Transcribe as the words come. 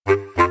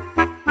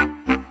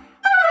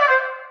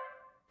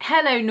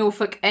Hello,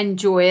 Norfolk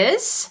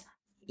enjoyers.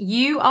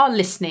 You are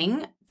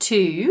listening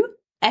to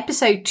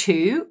episode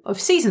 2 of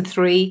season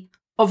 3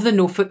 of the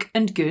Norfolk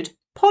and Good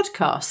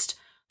podcast.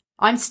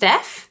 I'm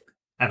Steph.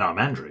 And I'm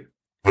Andrew.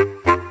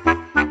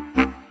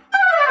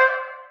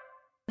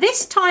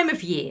 This time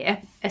of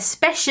year,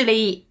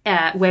 especially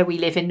where we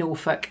live in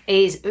Norfolk,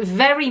 is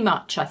very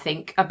much, I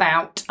think,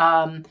 about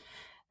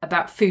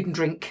food and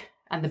drink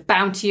and the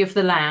bounty of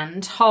the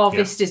land.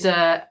 Harvest is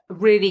a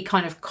really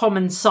kind of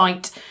common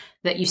sight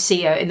that you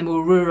see in the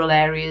more rural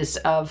areas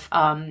of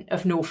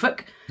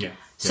Norfolk. Yeah.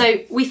 So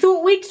we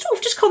thought we'd sort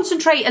of just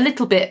concentrate a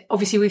little bit.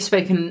 Obviously, we've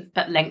spoken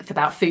at length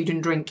about food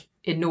and drink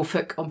in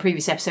Norfolk on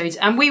previous episodes,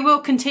 and we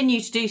will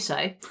continue to do so.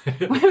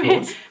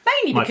 Mainly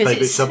because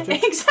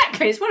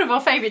it's one of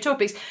our favourite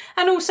topics,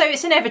 and also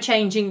it's an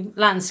ever-changing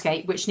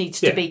landscape which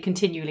needs to be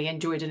continually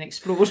enjoyed and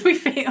explored, we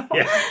feel.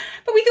 Yeah.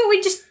 But we thought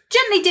we'd just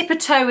gently dip a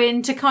toe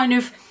into kind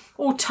of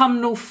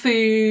autumnal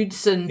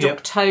foods and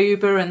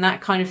October and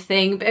that kind of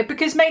thing,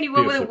 because mainly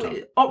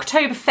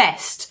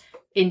Oktoberfest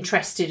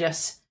interested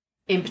us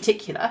in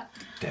particular.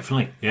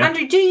 Definitely, yeah.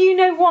 Andrew, do you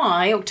know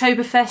why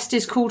Oktoberfest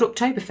is called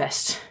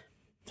Oktoberfest?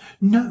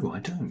 No, I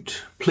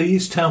don't.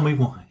 Please tell me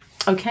why.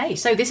 Okay,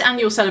 so this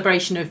annual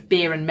celebration of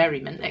beer and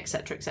merriment,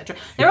 etc., etc.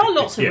 There are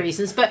lots of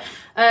reasons, but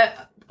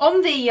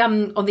on the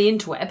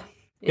interweb,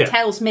 it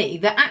tells me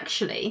that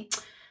actually,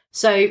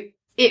 so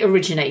it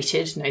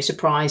originated, no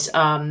surprise,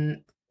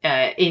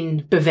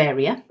 in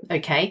Bavaria.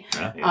 Okay,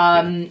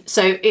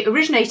 so it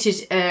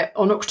originated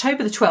on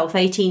October the 12th,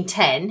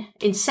 1810,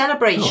 in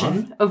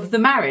celebration of the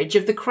marriage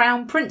of the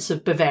Crown Prince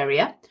of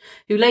Bavaria,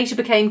 who later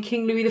became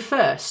King Louis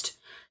I,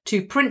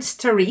 to Prince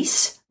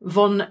Therese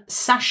von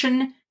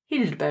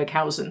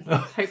Sachsen-Hildburghausen.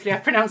 Hopefully I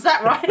pronounced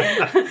that right.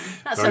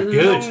 That's very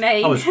a long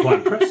name. I was quite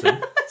impressed.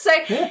 So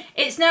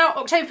it's now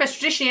Oktoberfest,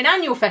 traditionally an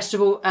annual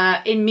festival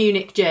in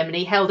Munich,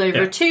 Germany, held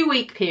over a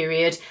 2-week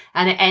period,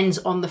 and it ends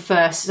on the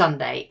first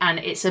Sunday. And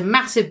it's a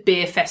massive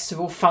beer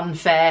festival, fun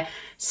fair,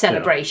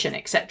 celebration,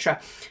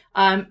 etc.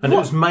 And it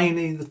was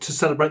mainly to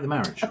celebrate the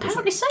marriage?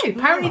 Apparently so.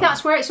 Apparently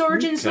that's where its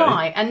origins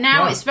lie. And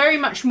now it's very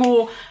much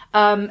more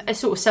a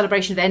sort of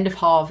celebration of the end of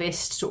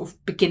harvest, sort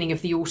of beginning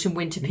of the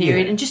autumn-winter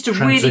period, and just a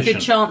really good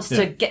chance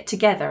to get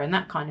together and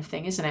that kind of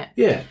thing, isn't it?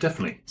 Yeah,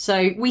 definitely.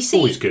 So we see...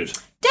 Always good.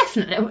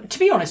 Definitely. To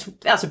be honest,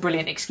 that's a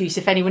brilliant excuse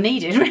if anyone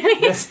needed,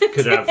 really. Yes,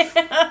 could have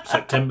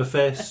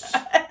Septemberfest,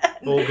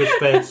 August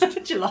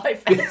Fest, July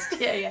Fest.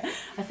 Yeah.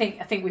 I think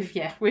we've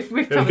covered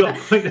that.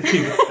 I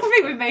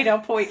think we've made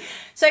our point.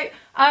 So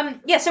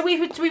so we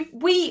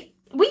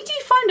do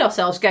find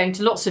ourselves going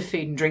to lots of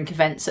food and drink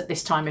events at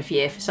this time of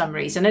year for some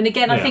reason. And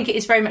again, I think it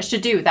is very much to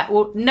do with that.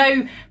 Well,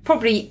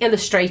 probably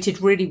illustrated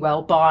really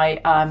well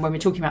by when we're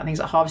talking about things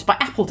like harvest, by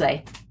Apple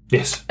Day.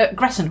 Yes. At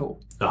Gresson Hall.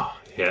 Oh.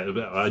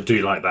 Yeah, I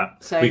do like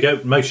that. So, we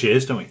go most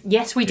years, don't we?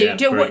 Yes, we do. Yeah,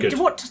 do you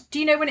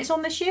know when it's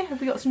on this year? Have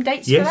we got some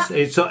dates for that?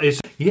 It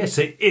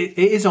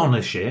is on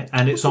this year,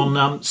 and it's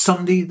on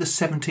Sunday the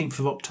 17th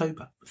of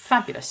October.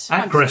 Fabulous.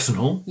 At Gresson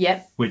Hall.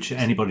 Yep. Which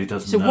anybody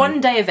doesn't know. It's a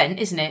one-day event,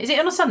 isn't it? Is it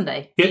on a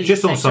Sunday? Yeah,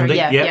 just on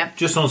Sunday.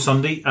 Just on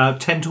Sunday,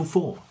 10 till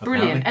 4.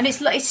 Brilliant. Apparently.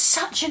 And it's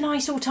such a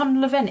nice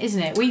autumnal event,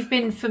 isn't it? We've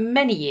been for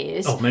many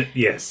years. Oh,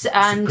 yes.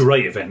 And it's a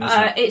great event,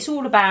 isn't it? It's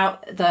all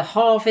about the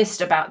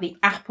harvest, about the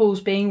apples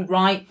being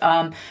ripe.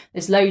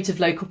 There's loads of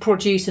local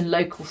produce and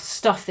local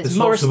stuff. There's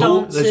Morris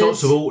dancers. There's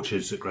lots of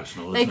orchards at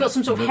Gresson Hall. They've got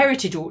some sort of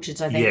heritage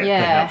orchards, I think.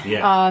 Yeah. They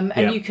have,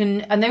 and you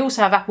can, and they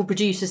also have apple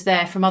producers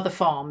there from other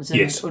farms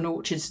and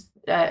orchards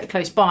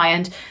close by,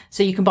 and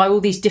so you can buy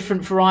all these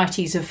different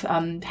varieties of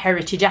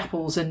heritage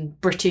apples and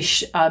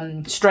British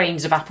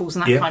strains of apples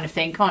and that kind of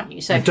thing, can't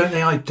you? So and don't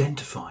they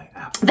identify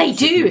apples? They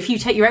do. If you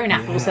take your own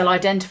apples, they'll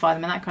identify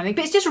them and that kind of thing.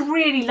 But it's just a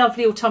really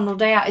lovely autumnal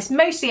day out. It's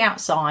mostly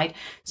outside,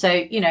 so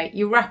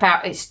you wrap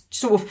out. It's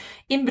sort of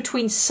in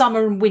between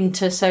summer and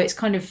winter, so it's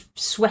kind of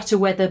sweater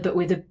weather, but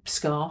with a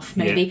scarf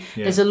maybe.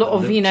 There's a lot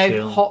of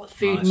hot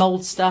food,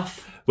 mould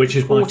stuff. Which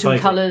is my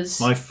favourite. Colours.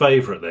 My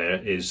favourite there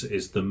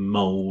is the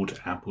mulled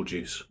apple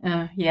juice.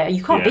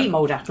 You can't beat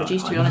mulled apple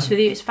juice, to be honest with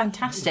you. It's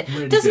fantastic.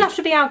 Really it doesn't have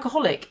to be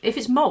alcoholic. If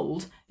it's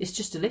mulled, it's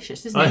just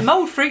delicious, isn't it?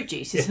 Mulled fruit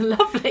juice is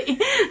lovely.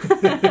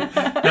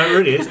 No, it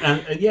really is.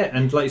 And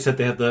and like you said,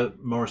 they have the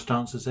Morris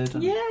dancers there,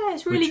 don't they? Yeah,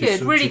 it's really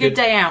good. Really good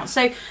day out.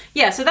 So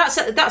so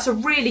that's a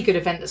really good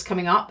event that's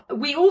coming up.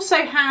 We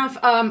also have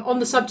on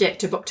the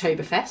subject of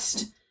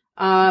Oktoberfest.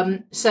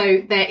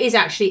 So there is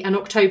actually an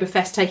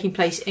Oktoberfest taking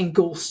place in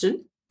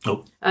Galston.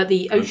 At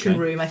the Ocean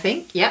Room, I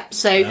think. Yep.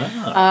 So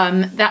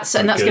that's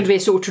going to be a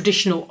sort of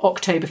traditional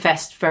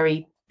Oktoberfest,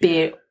 very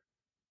beer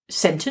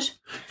centred.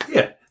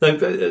 Yeah,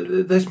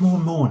 there's more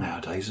and more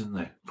nowadays, isn't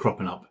there?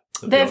 Cropping up.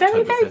 They're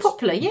very, very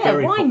popular. Yeah,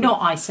 very why popular.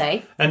 Not? I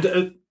say.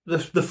 And the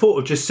thought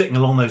of just sitting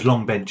along those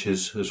long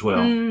benches as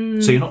well.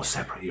 So you're not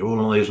separate. You're all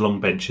on those long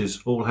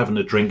benches, all having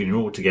a drink, and you're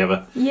all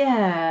together.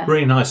 Yeah.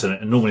 Really nice, isn't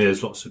it? And normally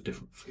there's lots of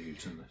different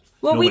foods, isn't there?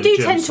 Well, we Normally do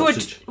German tend to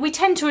sausage. we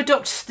tend to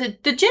adopt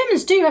the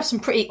Germans do have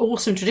some pretty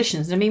awesome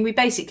traditions. I mean, we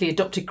basically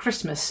adopted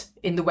Christmas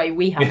in the way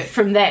we have it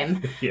from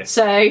them. Yeah.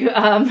 So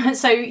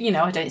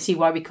I don't see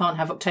why we can't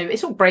have October. It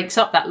sort of breaks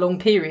up that long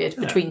period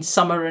between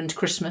summer and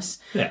Christmas.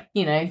 Yeah.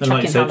 Chuck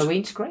like you in said-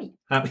 Halloween's great.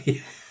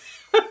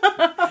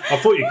 I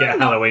thought you'd get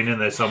Halloween in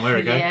there somewhere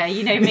again.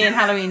 Yeah, me and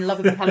Halloween,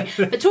 love a bit of Halloween.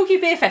 But talking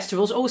of beer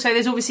festivals, also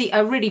there's obviously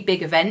a really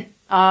big event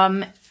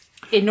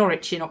in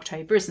Norwich in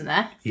October, isn't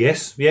there?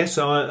 Yes.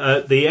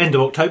 At the end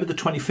of October, the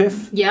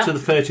 25th Yeah. to the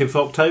 30th of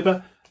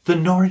October, the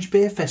Norwich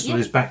Beer Festival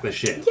is back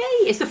this year.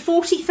 Yay, it's the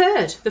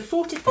 43rd. The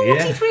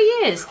 43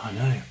 years. I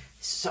know.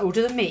 It's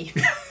older than me.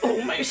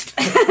 Almost.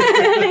 And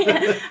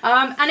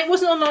it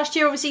wasn't on last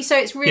year, obviously, so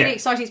it's really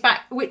exciting. It's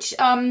back,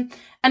 and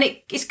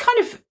it's kind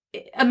of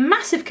a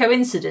massive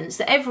coincidence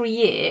that every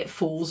year it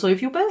falls over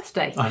your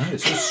birthday. I know,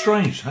 it's so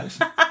strange. That's...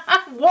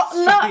 What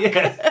luck!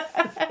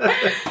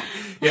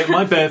 Yeah,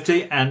 my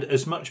birthday and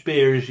as much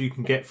beer as you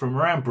can get from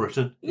around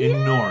Britain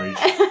in Norwich.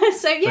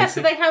 So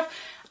they have.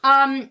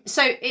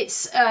 So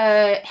it's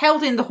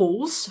held in the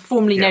halls,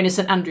 formerly known as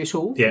St Andrew's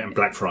Hall. Yeah, and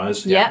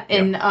Blackfriars.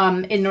 In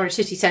Norwich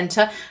City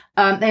Centre.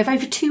 They have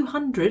over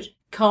 200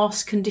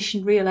 cask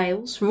conditioned real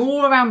ales from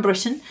all around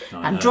Britain,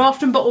 and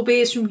draft and bottle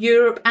beers from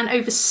Europe, and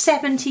over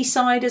 70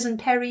 ciders and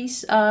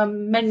perries. A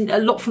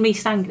lot from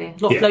East Anglia,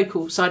 a lot of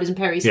local ciders and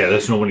perries. Yeah,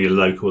 that's normally a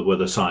local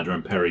with a cider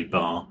and perry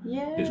bar.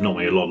 Yeah. It's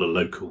normally a lot of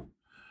local.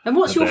 And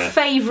what's your there.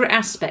 favourite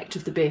aspect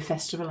of the beer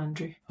festival,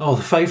 Andrew? Oh,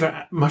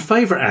 my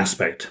favourite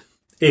aspect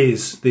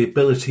is the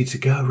ability to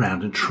go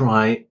around and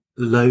try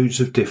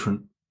loads of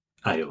different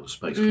ales,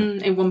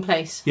 basically. In one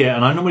place. Yeah,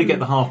 and I normally get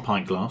the half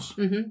pint glass.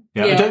 Mm-hmm.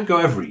 Yeah, I don't go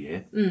every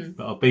year,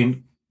 but I've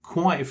been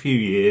quite a few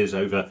years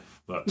over,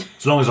 well,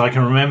 as long as I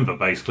can remember,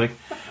 basically.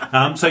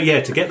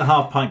 To get the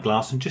half pint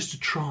glass and just to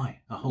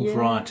try a whole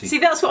variety. See,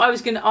 that's what I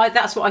was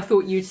that's what I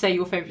thought you'd say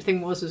your favourite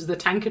thing was the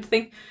tankard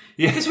thing.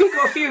 Yeah. Because we've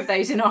got a few of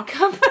those in our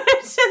cupboard,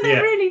 and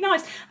they're really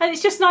nice. And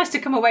it's just nice to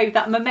come away with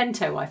that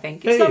memento, I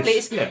think. It's lovely.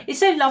 It's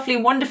so lovely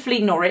and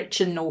wonderfully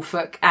Norwich and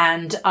Norfolk,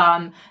 and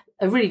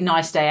a really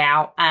nice day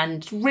out,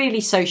 and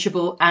really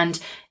sociable. And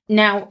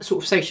now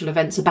sort of social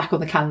events are back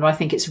on the calendar. I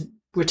think its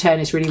return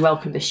is really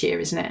welcome this year,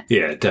 isn't it?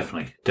 Yeah,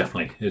 definitely.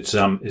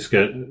 It's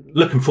good.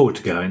 Looking forward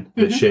to going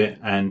this year,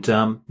 and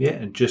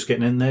and just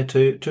getting in there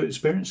to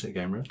experience it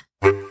again, really.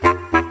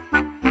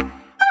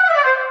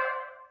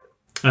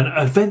 An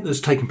event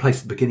that's taking place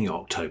at the beginning of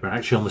October,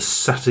 actually on the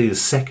Saturday the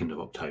 2nd of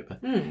October,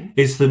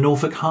 is the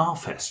Norfolk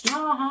Harfest.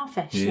 Oh,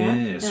 Harfest,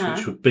 Yes,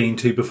 which we've been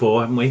to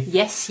before, haven't we?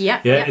 Yes, yeah.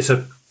 It's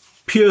a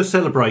pure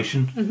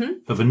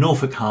celebration of a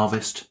Norfolk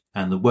harvest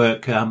and the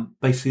work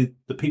basically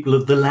the people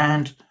of the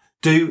land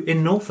do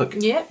in Norfolk.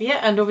 Yeah,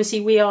 and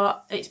obviously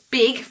it's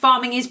big.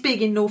 Farming is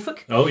big in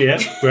Norfolk. Oh yeah,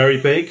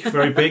 very big,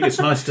 very big. It's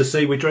nice to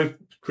see. We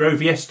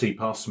drove yesterday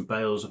past some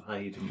bales of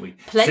hay, didn't we?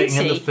 Plenty,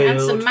 sitting in the field.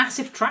 and some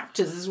massive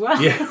tractors as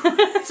well. Yeah.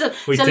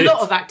 it's a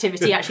lot of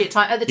activity actually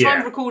at the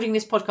time of recording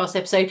this podcast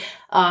episode.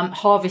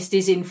 Harvest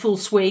is in full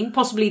swing,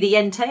 possibly the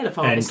entail of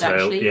harvest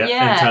actually.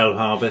 Entail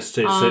harvest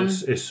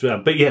is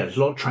but there's a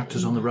lot of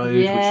tractors on the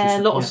road. Yeah,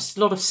 a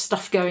lot of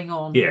stuff going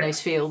on in those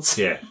fields.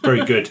 Yeah,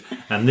 very good.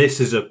 And this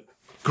is a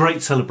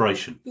great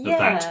celebration of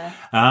that.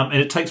 And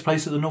it takes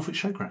place at the Norfolk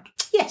Showground.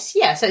 Yes,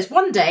 so it's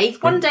one day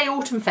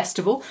autumn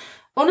festival.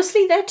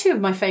 Honestly, they're two of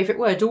my favourite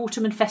words,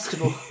 autumn and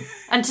festival.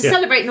 And to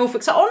celebrate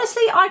Norfolk. So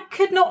honestly, I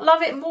could not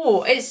love it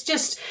more. It's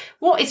just,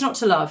 what is not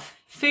to love?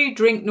 Food,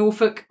 drink,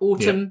 Norfolk,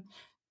 autumn,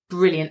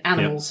 brilliant.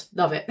 Animals,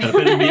 love it.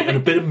 And a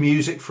bit of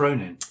music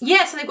thrown in.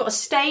 Yeah, so they've got a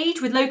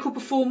stage with local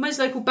performers,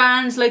 local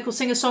bands, local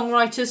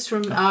singer-songwriters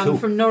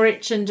from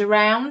Norwich and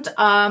around.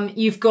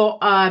 You've got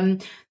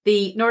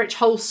the Norwich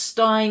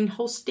Holstein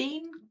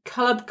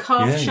Club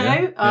Calf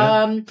Show.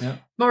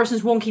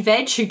 Morrison's Wonky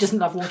Veg. Who doesn't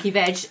love Wonky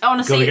Veg?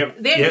 Honestly,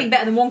 the only thing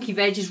better than Wonky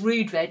Veg is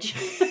Rude Veg,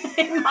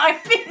 in my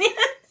opinion.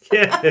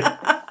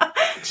 Yeah.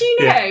 Do you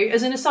know,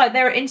 as an aside,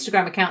 there are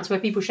Instagram accounts where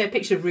people share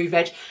pictures of Rude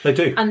Veg. They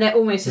do. And they're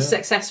almost as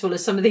successful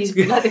as some of these,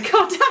 like the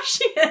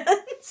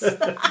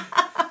Kardashians.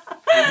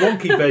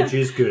 Wonky Veg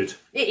is good.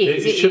 It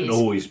is. It shouldn't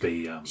always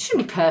be.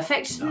 Shouldn't be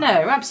perfect. No,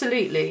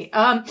 absolutely.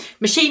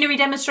 Machinery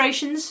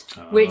demonstrations,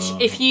 which,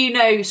 if you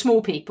know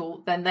small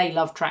people, then they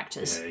love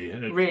tractors. Yeah.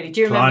 Really.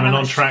 Do you remember climbing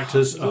on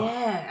tractors? Oh.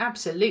 Yeah,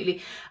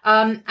 absolutely.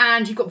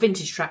 And you've got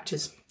vintage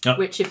tractors,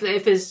 which if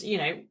there's,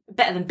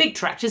 better than big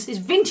tractors, is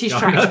vintage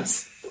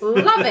tractors.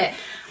 Love it.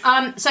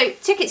 So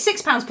tickets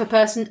 £6 per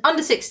person,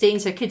 under 16,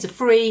 so kids are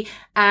free,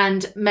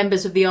 and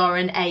members of the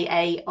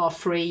RNAA are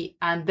free,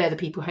 and they're the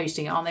people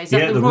hosting it, aren't they? Is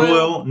that the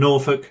Royal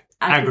Norfolk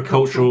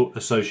Agricultural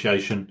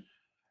Association,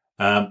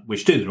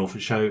 which do the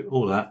Norfolk Show,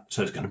 all that.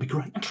 So it's going to be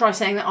great. Try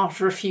saying that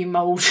after a few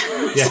mould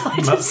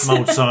ciders.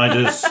 Mould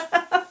ciders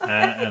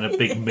and a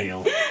big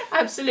meal.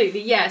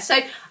 Absolutely, yeah. So,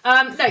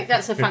 no,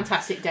 that's a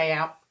fantastic day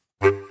out.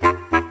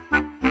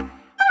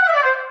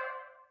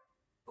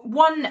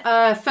 One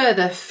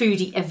further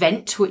foodie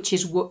event, which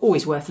is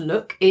always worth a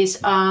look, is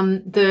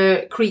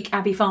the Creek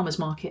Abbey Farmers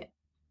Market.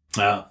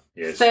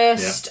 Yes.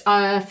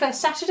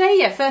 First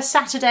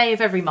Saturday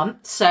of every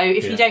month. So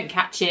if you don't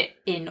catch it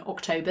in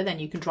October, then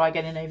you can try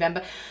again in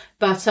November.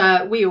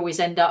 But we always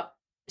end up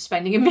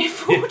spending a mere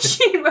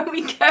fortune when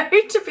we go,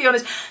 to be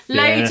honest.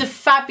 Loads of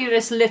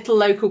fabulous little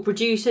local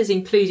producers,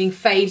 including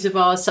faves of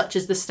ours, such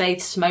as the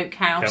Staithe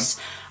Smokehouse.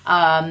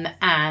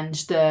 And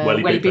the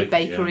Welly Big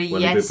Bakery,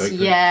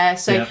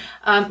 So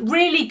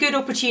really good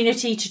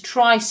opportunity to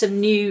try some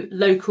new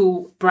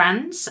local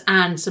brands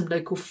and some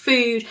local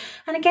food.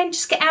 And again,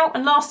 just get out.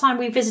 And last time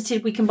we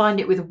visited, we combined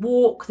it with a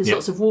walk. There's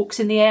lots of walks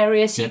in the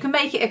area, so you can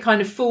make it a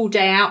kind of full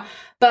day out.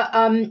 But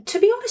to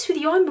be honest with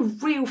you, I'm a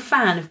real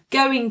fan of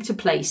going to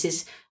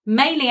places,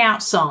 mainly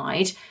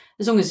outside,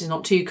 as long as it's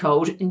not too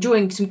cold,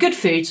 enjoying some good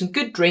food, some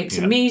good drinks,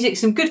 some music,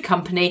 some good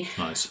company.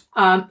 Nice.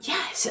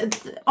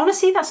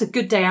 Honestly, that's a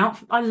good day out.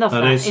 I love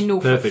that in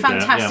Norfolk.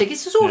 Fantastic.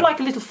 It's sort of like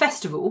a little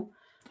festival.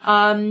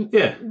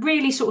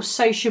 Really sort of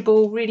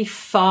sociable, really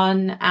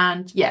fun,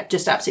 and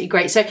just absolutely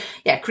great. So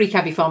Creek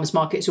Abbey Farmers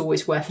Market is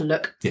always worth a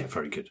look. Yeah,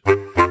 very good.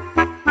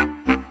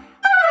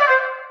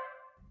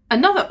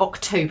 Another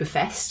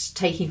Oktoberfest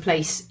taking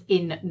place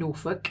in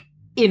Norfolk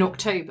in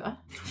October.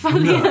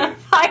 Funnily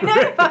enough, I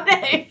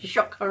know,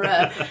 shock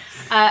horror.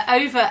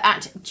 Over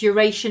at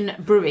Duration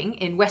Brewing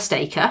in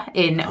Westacre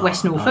in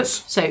West Norfolk.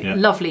 Nice. So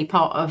lovely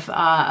part of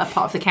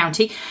the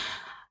county.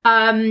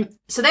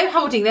 So they were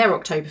holding their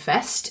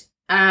Oktoberfest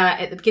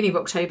at the beginning of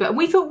October, and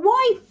we thought,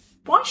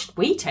 why should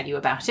we tell you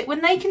about it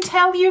when they can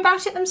tell you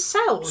about it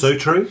themselves? So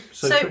true.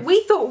 So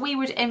we thought we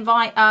would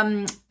invite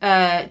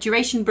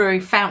Duration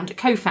Brewing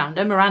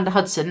co-founder Miranda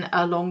Hudson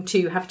along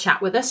to have a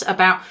chat with us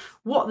about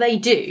what they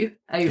do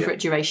over at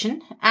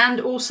Duration and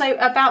also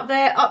about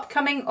their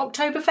upcoming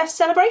Oktoberfest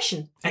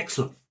celebration.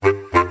 Excellent.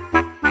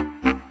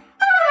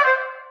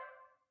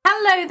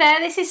 Hello there,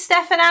 this is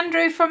Steph and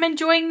Andrew from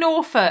Enjoying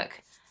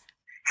Norfolk.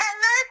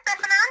 Hello,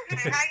 Steph and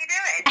Andrew. How are you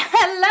doing?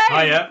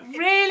 Hello. Hiya.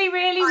 Really,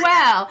 really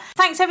well.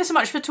 Thanks ever so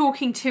much for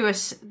talking to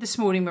us this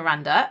morning,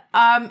 Miranda.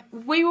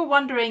 We were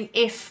wondering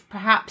if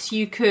perhaps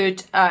you could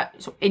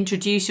sort of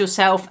introduce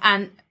yourself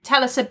and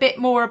tell us a bit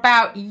more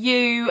about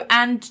you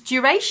and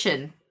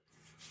Duration.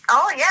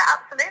 Oh, yeah,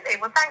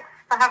 absolutely. Well, thanks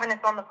for having us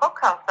on the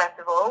podcast, first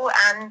of all.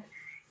 And,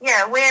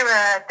 we're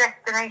a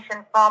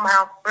destination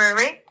farmhouse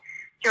brewery,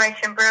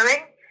 Duration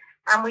Brewing,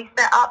 and we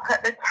set up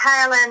at the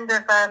tail end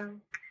of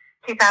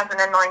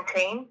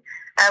 2019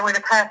 with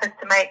a purpose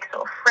to make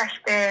sort of fresh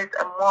beers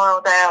and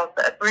wild ales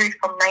that are brewed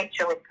from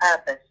nature with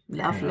purpose.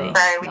 Lovely.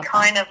 So we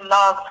kind of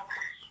loved,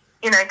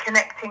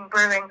 connecting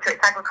brewing to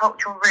its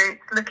agricultural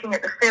roots, looking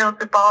at the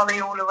fields of barley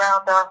all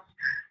around us,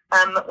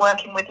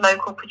 working with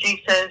local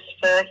producers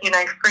for,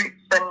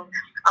 fruits and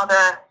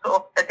other sort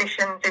of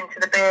additions into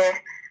the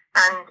beer,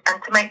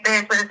 and to make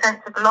beers with a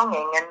sense of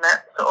belonging and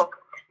that sort of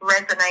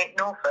resonate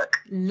Norfolk.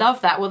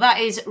 Love that. Well, that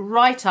is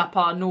right up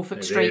our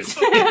Norfolk street.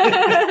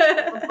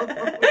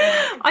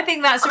 I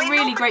think that's a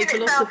really Norfolk great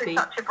philosophy.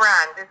 It's such a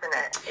brand, isn't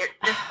it? It's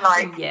just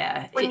like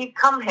when you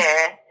come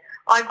here.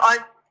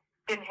 I've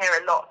been here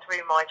a lot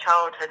through my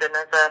childhood, and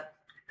as a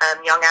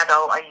young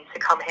adult, I used to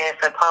come here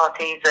for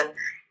parties. And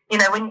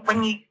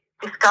when you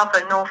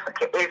discover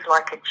Norfolk, it is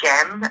like a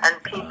gem,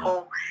 and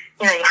people,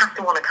 you have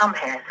to want to come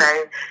here.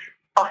 So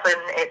often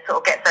it sort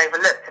of gets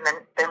overlooked, and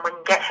then when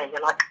you get here,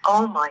 you're like,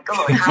 oh my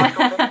God, how is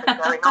all this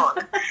going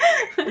on?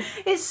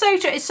 It's so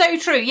true. It's so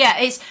true. Yeah,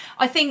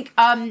 I think,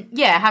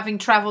 having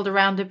travelled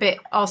around a bit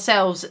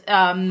ourselves, it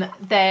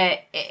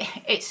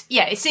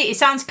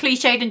sounds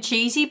cliched and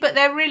cheesy, but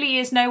there really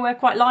is nowhere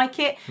quite like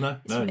it.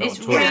 It's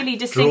really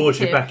distinctive. Draws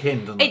you back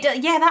in, doesn't it?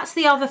 That's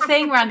the other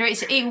thing, Miranda.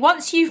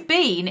 Once you've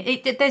been,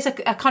 there's a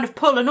kind of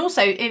pull, and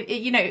also,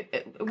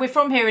 we're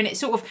from here, and it's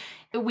sort of,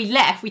 we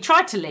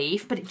tried to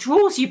leave, but it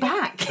draws you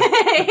back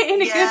in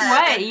a good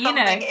way,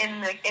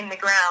 in the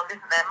ground,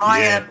 isn't there?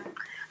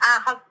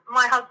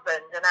 My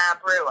husband and our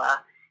brewer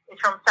is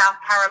from South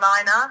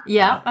Carolina.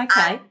 Yeah,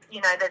 okay.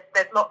 And,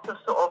 there's lots of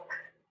sort of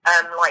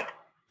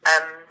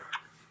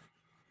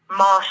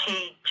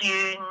marshy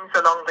dunes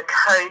along the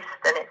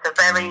coast, and it's a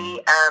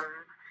very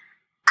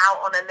out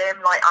on a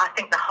limb. Like, I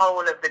think the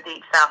whole of the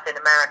Deep South in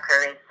America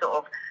is sort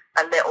of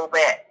a little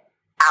bit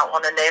out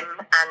on a limb,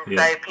 and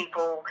so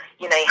people,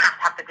 you have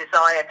to have the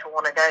desire to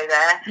want to go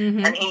there.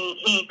 Mm-hmm. And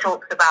he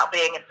talks about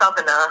being a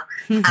Southerner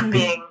and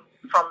being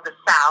from the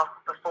South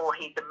before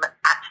he's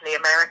actually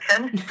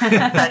American. So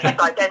his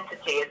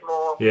identity is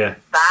more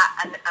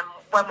that. And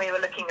when we were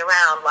looking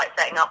around, like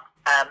setting up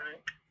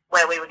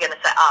where we were going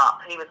to set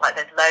up, he was like,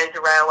 there's loads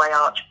of railway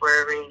arch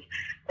breweries,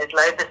 there's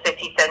loads of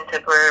city centre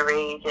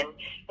breweries and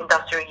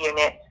industrial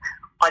units.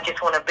 I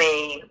just want to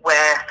be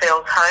where it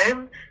feels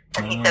home.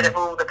 And he said of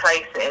all the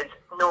places,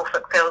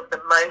 Norfolk feels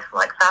the most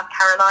like South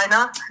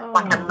Carolina,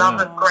 like a love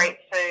of great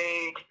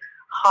food,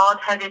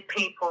 hard-headed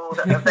people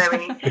that are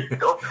very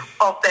sort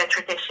of their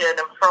tradition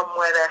and from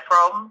where they're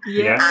from.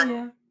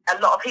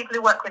 a lot of people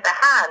who work with their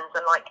hands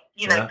and like,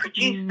 you know,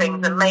 produce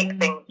things and make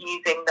things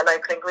using the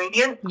local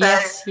ingredients.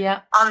 Yes, so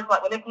I was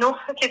like, well, if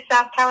Norfolk is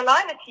South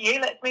Carolina to you,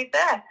 let's move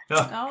there.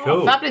 Oh,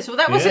 cool. Fabulous. Well,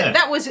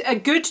 that was a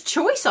good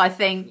choice, I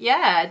think.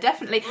 Yeah,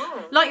 definitely.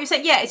 Like you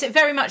said, it's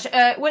very much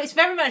it's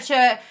very much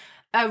a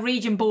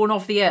region born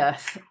of the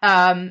earth.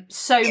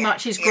 So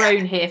much is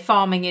grown here.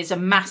 Farming is a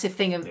massive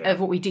thing of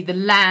what we do.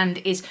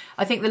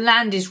 I think the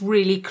land is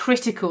really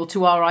critical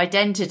to our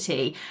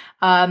identity.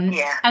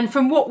 And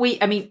from what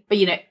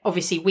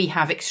obviously we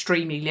have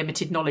extremely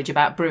limited knowledge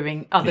about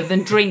brewing other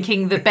than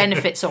drinking the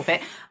benefits of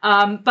it.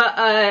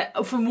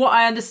 But from what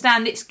I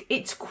understand,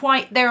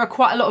 there are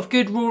quite a lot of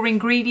good raw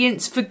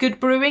ingredients for good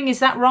brewing. Is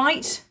that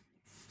right?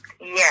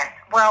 Yes.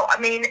 Well, I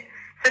mean,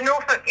 so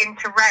Norfolk in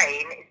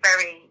terrain is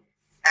very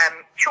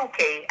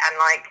chalky and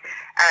like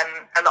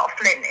a lot of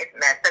flint, isn't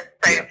there? So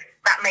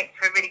that makes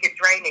for really good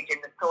drainage in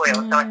the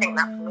soil. So I think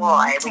that's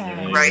why we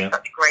can grow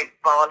such great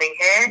barley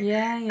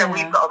here. So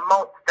we've got a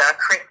maltster,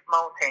 crisp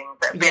maltings,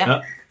 that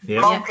have been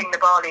malting the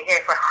barley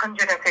here for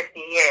 150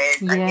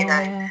 years and, you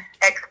know,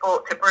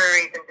 export to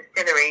breweries and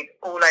distilleries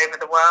all over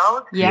the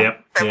world.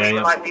 So we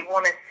were like, we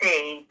want to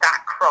see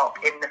that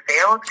crop in the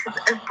field. Because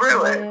as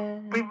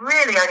brewers, we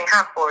really only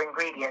have 4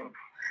 ingredients.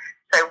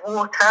 So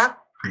water,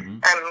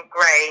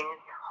 grains,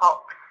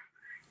 hops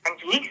and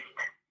yeast,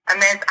 and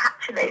there's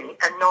actually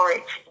a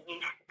Norwich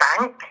yeast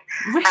bank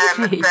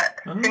that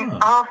since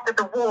after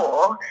the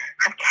war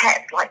have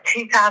kept like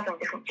 2,000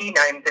 different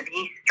genomes of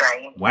yeast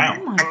strains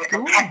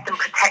and kept them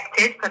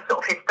protected for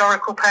sort of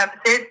historical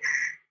purposes.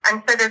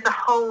 And so there's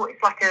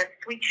it's like a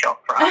sweet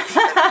shop for us,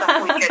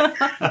 stuff we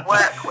can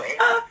work with.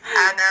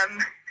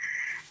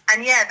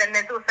 And then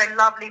there's also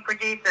lovely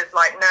producers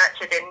like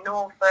Nurtured in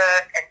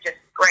Norfolk and just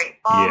great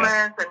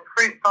farmers and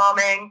fruit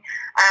farming.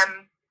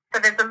 So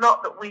there's a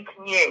lot that we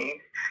can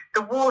use.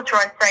 The water,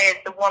 I'd say, is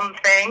the one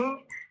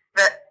thing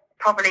that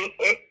probably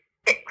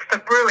for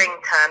brewing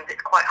terms,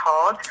 it's quite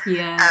hard.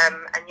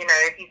 And, you know,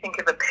 if you think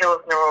of a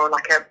Pilsner or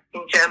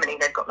in Germany,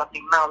 they've got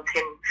lovely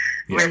mountain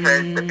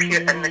rivers,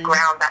 and the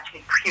ground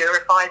actually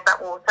purifies that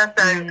water.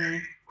 So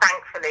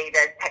thankfully,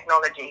 there's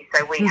technology.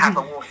 So we have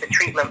a water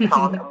treatment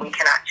plant and we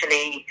can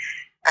actually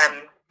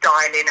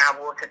dial in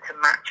our water to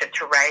match a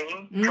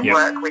terrain to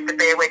work with the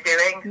beer we're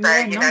doing. So,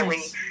 you know,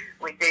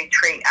 we do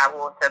treat our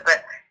water.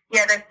 But,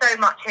 there's so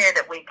much here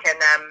that we can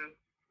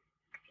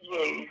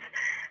use.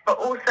 But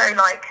also,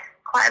 like,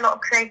 quite a lot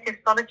of creative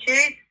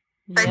solitude.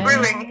 So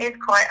brewing is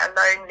quite a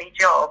lonely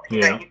job.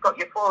 You know, you've got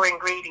your 4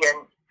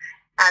 ingredients.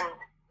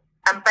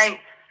 And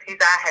Bates, who's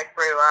our head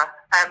brewer,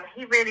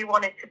 he really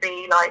wanted to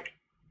be, like,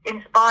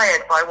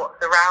 inspired by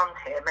what's around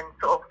him and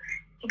sort of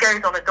he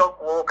goes on a dog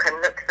walk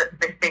and looks at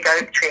this big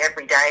oak tree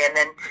every day and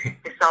then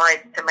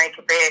decides to make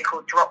a beer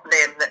called Drop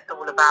Limb that's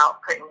all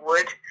about putting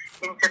wood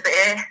into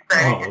beer. So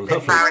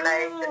it's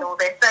marinade and all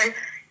this. So,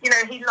 you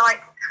know, he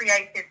likes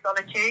creative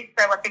solitude.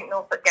 So I think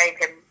Norfolk gave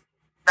him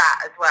that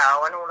as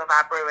well. And all of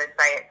our brewers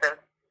say it's a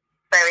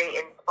very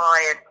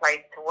inspired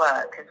place to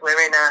work because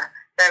we're in a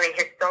very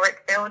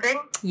historic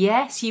building.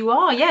 Yes, you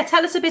are. Yeah,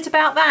 tell us a bit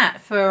about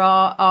that for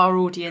our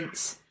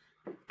audience.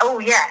 Oh,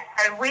 yeah.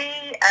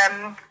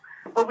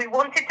 So we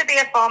wanted to be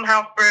a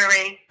farmhouse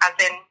brewery, as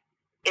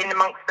in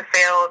amongst the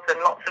fields and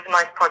lots of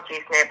nice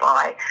produce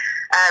nearby.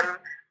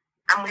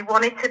 And we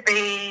wanted to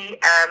be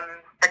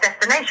a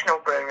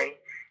destinational brewery.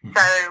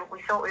 So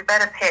we thought we'd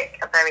better pick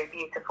a very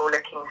beautiful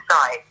looking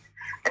site.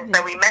 And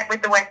so we met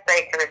with the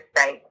Westacre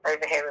Estate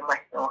over here in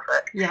West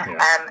Norfolk.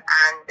 And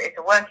it's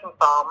a working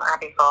farm,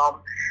 Abbey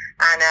Farm.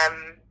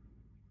 And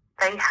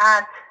they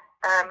had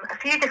a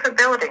few different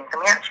buildings,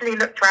 and we actually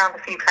looked around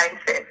a few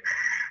places.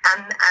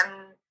 And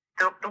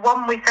the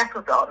one we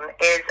settled on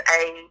is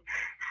a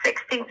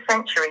 16th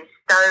century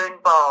stone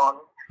barn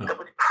that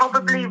was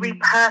probably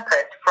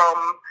repurposed from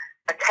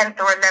a 10th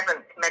or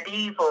 11th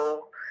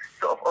medieval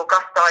sort of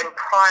Augustine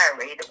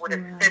priory that would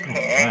have stood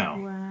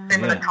here,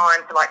 similar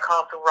time to like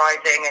Castle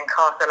Rising and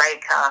Castle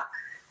Acre,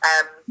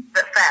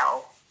 that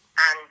fell,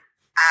 and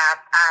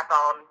our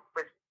barn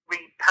was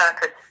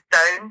repurposed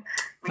stone,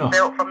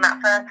 rebuilt from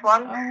that first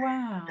one.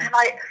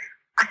 Like,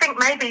 I think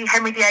maybe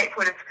Henry VIII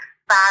would have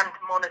banned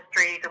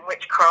monasteries and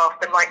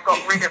witchcraft and like got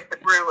rid of the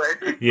brewers.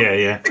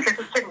 Because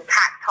he couldn't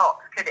tax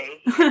hops, could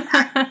he? He couldn't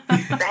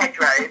tax the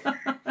hedgerows.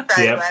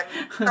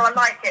 So I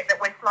like it that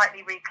we're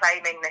slightly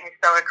reclaiming the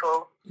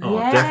historical.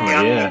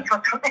 Definitely,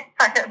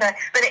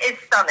 But it is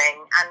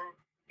stunning, and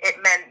it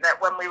meant that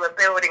when we were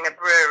building a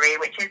brewery,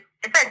 which is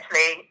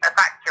essentially a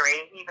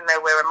factory, even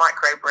though we're a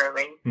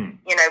microbrewery,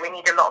 you know, we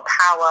need a lot of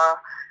power,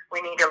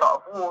 we need a lot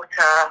of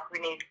water, we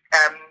need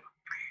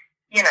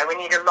we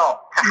need a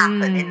lot to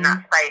happen in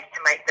that space to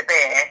make the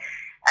beer.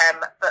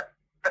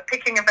 But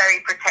picking a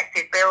very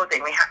protected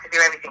building, we had to do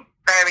everything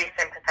very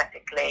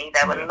sympathetically.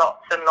 There were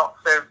lots and lots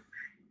of,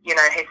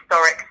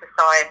 historic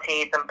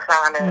societies and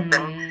planners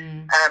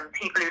and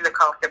people who look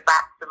after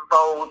bats and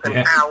voles and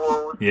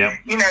owls.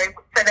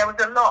 So there was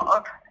a lot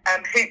of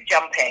hoop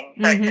jumping.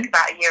 So it took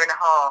about a year and a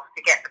half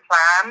to get the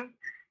plan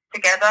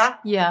together.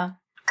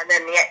 And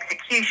then the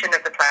execution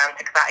of the plan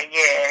took about a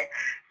year.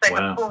 So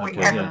before we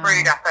ever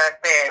brewed our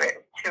first beer, it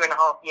was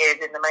 2.5 years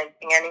in the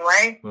making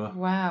anyway.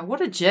 Wow,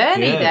 what a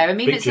journey there. I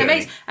mean, it's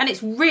amazing. And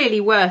it's really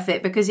worth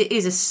it because it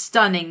is a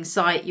stunning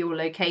site you're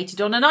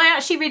located on. And I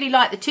actually really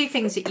like the two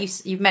things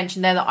that you've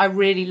mentioned there that I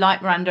really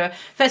like, Miranda.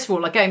 First of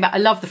all, like going back, I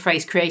love the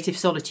phrase creative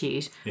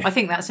solitude. Yeah. I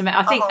think that's amazing.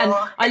 I think, and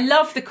I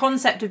love the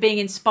concept of being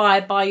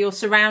inspired by your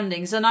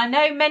surroundings. And I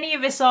know many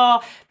of us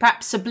are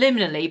perhaps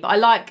subliminally, but I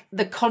like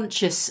the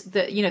conscious,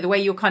 the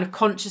way you're kind of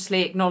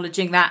consciously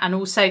acknowledging that. And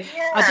also,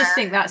 I just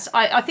think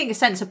I think a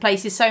sense of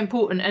place is so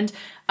important. And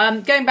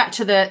going back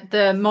to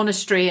the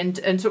monastery and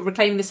sort of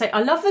reclaiming the site,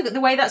 I love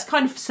the way that's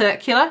kind of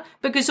circular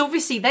because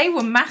obviously they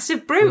were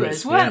massive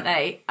brewers, weren't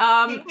they?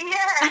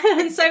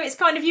 And so it's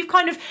kind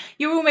of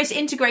you're almost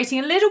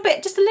integrating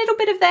just a little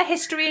bit of their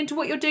history into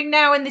what you're doing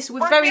now in this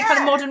very kind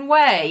of modern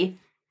way.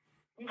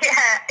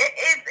 Yeah,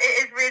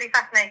 it is really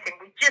fascinating.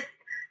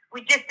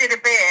 We just did a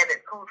beer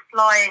that's called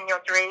Fly in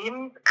Your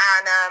Dreams,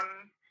 and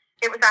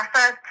it was our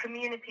first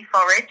community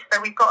forage.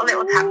 So we've got a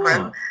little tap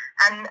room,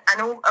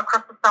 and all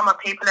across the summer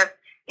people have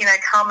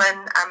come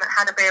and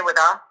had a beer with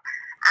us,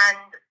 and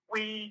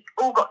we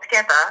all got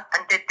together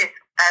and did this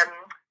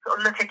sort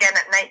of look again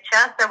at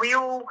nature. So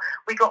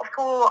we got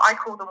 4, I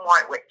call them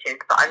white witches,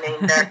 but I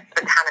mean they're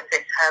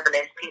botanists,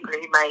 herbalists, people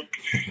who make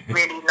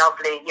really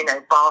lovely,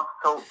 bath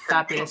salts.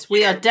 Fabulous.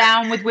 We are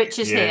down with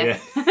witches here.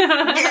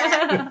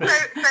 Yeah.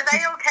 So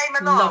they all came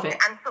along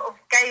and sort of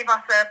gave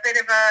us a bit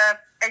of a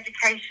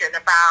education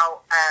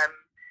about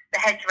the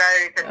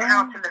hedgerows and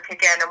how to look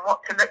again and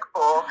what to look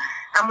for.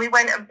 And we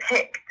went and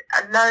picked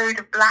a load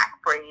of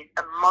blackberries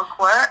and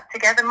mugwort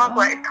together.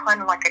 Mugwort is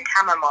kind of like a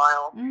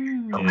chamomile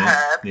sort of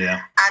herb.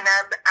 Yeah. And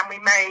we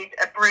made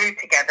a brew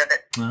together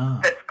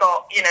that's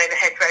got, the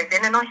hedgerows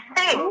in. And I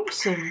think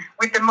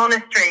with the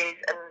monasteries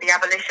and the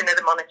abolition of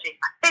the monasteries,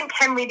 I think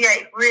Henry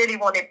VIII really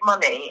wanted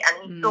money,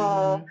 and he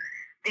saw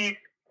these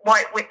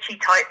white witchy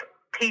type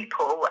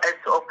people as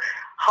sort of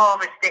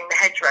harvesting the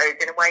hedgerows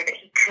in a way that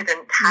he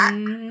couldn't tax.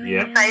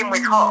 The same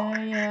with hops.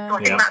 So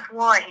I think that's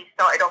why he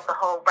started off the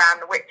whole ban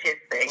the witches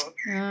thing.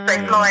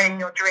 So Fly in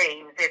Your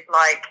Dreams is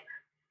like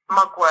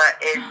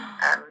mugwort is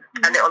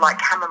a little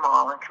like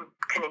chamomile and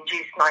can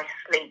induce nice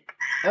sleep.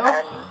 So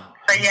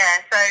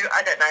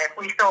I don't know, if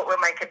we thought we'll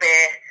make a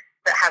beer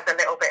that has a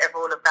little bit of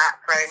all of that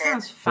thrown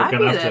in. Sounds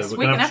fabulous. We're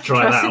going to have to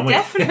try that,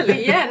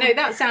 definitely. Yeah, no,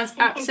 that sounds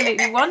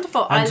absolutely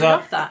wonderful. I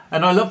love that.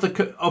 And I love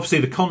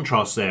obviously the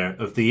contrast there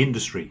of the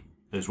industry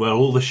as well.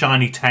 All the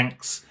shiny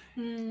tanks.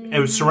 It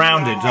was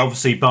surrounded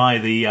obviously by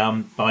the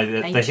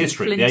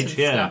history, the ancient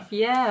stuff.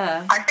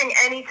 Yeah. I think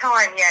any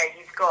time,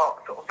 you've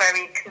got sort of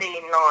very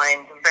clean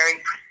lines and very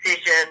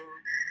precision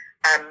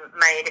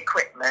made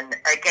equipment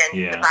against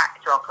the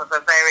backdrop of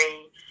a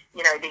very,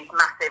 these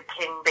massive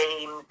king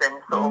beams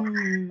and sort of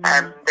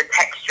the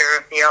texture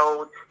of the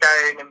old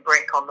stone and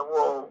brick on the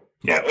wall.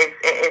 Yeah. It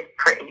is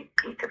pretty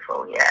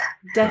beautiful,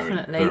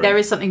 Definitely. Very, there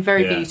is something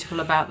very beautiful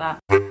about that.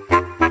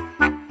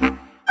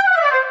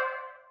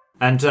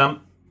 And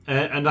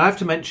I have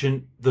to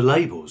mention the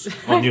labels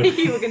on your.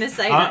 You were going to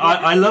say that.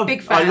 I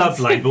love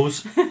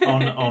labels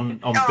on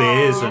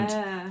beers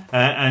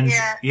and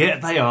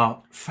they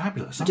are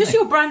fabulous. Just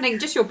your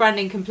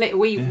branding complete.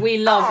 We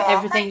love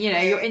everything.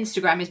 Your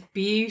Instagram is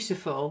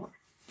beautiful.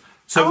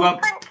 So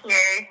thank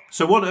you.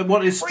 So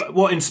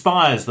what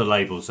inspires the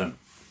labels then?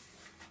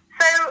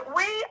 So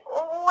we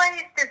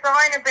always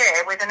design a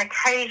beer with an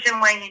occasion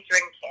where you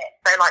drink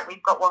it. So like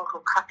we've got one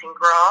called Cutting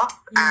Grass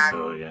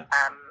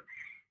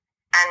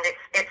and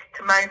it's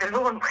to mow the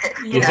lawn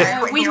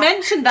with. We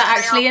mentioned that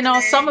actually in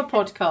our summer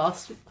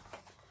podcast.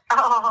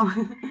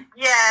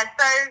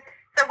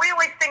 So we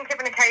always think of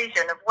an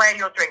occasion of where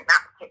you'll drink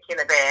that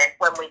particular beer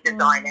when we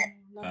design it.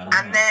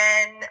 And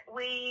then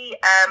we,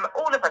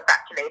 all of us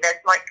actually,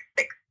 there's like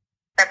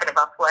 6-7 of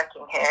us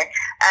working here.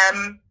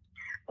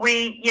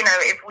 We,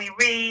 if we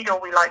read or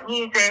we like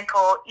music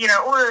or,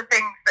 all of the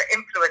things that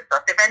influence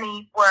us, if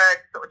any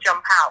words sort of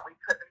jump out, we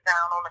put them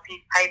down on a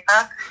piece of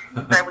paper.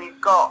 So we've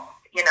got,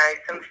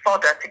 some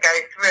fodder to go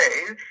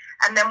through.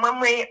 And then when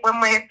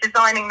we're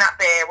designing that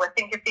beer, we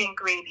think of the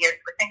ingredients,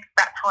 we think of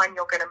that time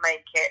you're going to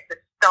make it, the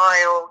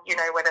style,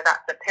 whether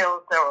that's a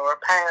Pilsner or a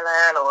Pale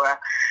Ale or a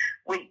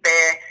wheat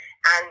beer,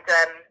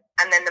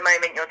 and then the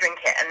moment you'll drink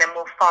it, and then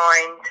we'll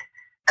find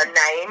a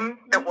name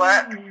that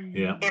works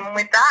in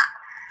with that.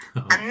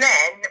 And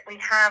then we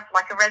have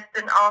like a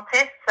resident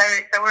artist. So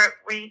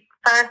we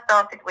first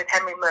started with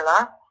Henry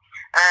Muller,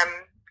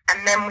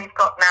 and then we've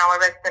got now a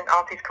resident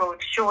artist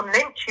called Sean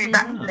Lynch, who's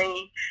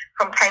actually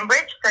from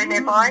Cambridge, so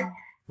nearby.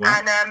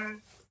 Wow.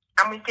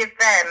 And we give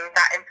them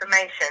that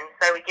information.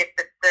 So we give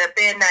the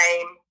beer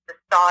name, the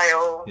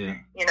style,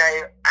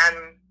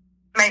 and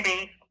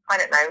maybe, I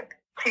don't know,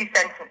 2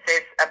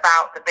 sentences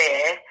about the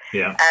beer.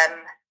 Yeah.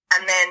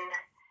 And then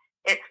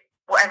it's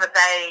whatever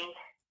they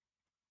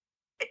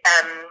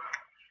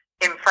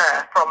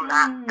infer from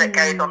that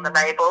goes on the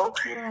label.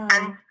 Yeah.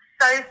 And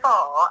so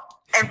far,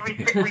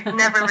 we've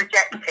never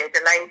rejected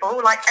a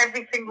label. Like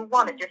every single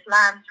one, it just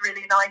lands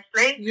really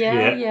nicely.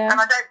 Yeah. And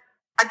I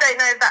don't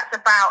know if that's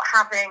about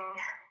having,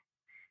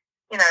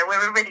 you know,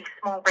 we're a really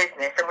small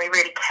business and we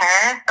really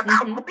care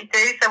about what we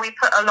do. So we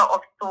put a lot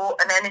of thought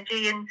and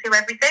energy into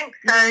everything.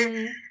 So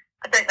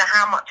I don't know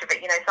how much of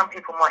it, you know, some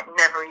people might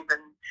never even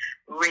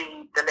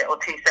read the little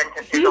 2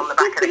 sentences on the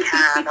back of the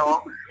can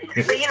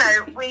but, you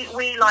know,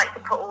 we like to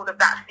put all of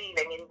that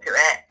feeling into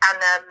it. And,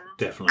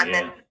 definitely, and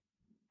then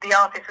the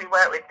artist we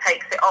work with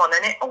takes it on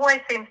and it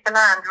always seems to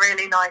land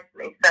really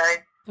nicely. So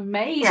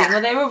amazing.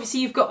 Well,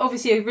 you've got a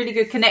really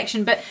good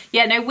connection, but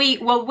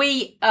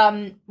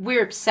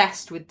we're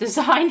obsessed with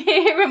design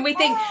here, and we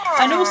think,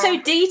 and also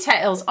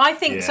details. I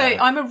think so.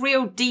 I'm a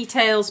real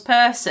details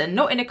person,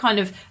 not in a kind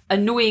of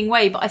annoying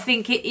way, but I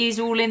think it is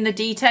all in the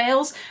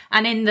details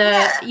and in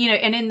the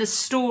and in the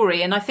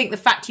story. And I think the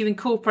fact you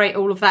incorporate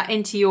all of that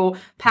into your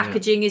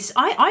packaging is,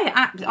 I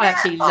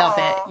absolutely love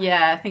it.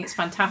 Yeah, I think it's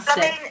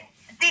fantastic. I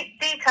mean,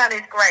 detail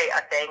is great,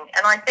 I think,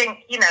 and I think,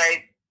 you know,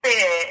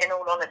 beer, in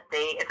all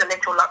honesty, is a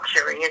little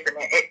luxury, isn't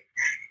it?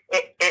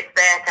 It's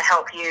there to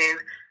help you,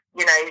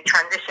 you know,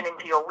 transition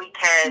into your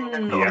weekend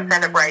and sort of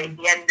celebrate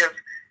the end of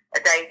a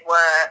day's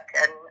work,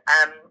 and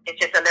it's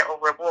just a little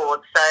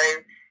reward. So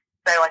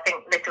I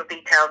think little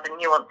details and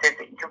nuances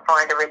that you can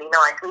find are really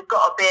nice. We've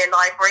got a beer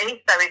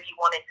library, so if you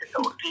wanted to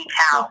sort of geek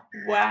out,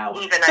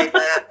 even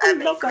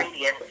over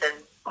ingredients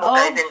and what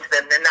goes into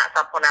them, then that's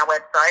up on our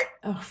website.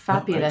 Oh,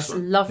 fabulous!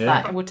 Love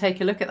that. We'll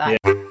take a look at that.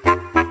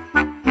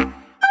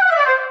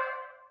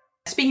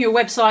 Speaking of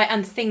your website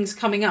and things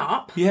coming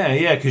up,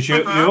 because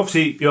you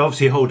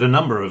obviously hold a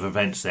number of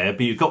events there,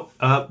 but you've got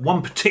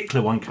one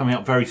particular one coming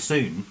up very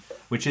soon,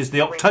 which is the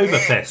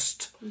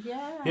Oktoberfest.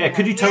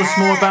 Could you tell us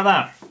more about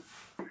that?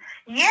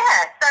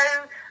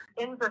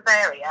 So in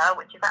Bavaria,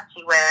 which is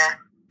actually where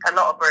a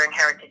lot of brewing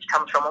heritage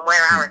comes from and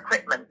where our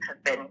equipment has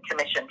been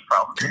commissioned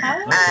from,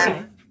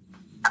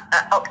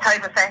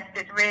 Oktoberfest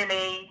is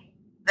really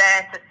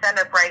there to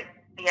celebrate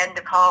the end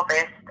of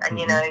harvest, and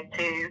you know,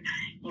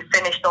 you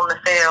finished on the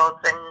fields,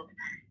 and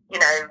you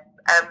know,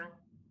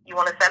 you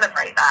want to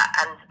celebrate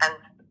that and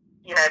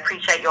you know,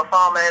 appreciate your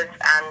farmers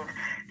and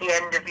the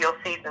end of your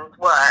season's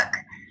work.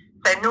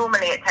 So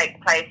normally it takes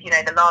place, you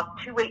know, the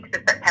last 2 weeks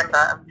of September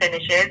and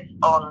finishes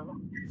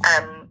on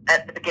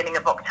at the beginning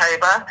of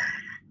October.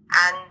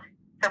 And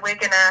so we're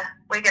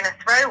gonna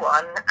throw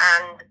one,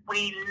 and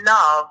we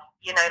love,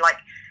 you know, like,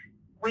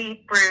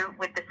 we brew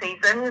with the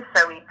seasons,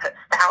 so we put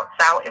stouts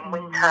out in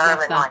winter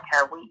and like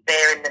a wheat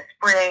beer in the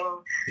spring,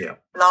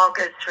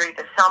 lagers through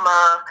the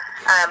summer,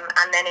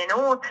 and then in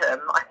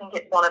autumn, I think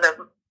it's one of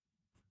the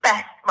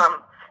best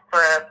months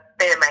for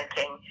beer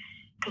making,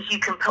 because you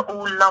can put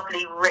all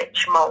lovely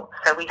rich malts.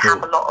 So we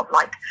have a lot of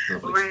like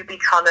ruby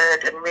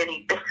coloured and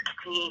really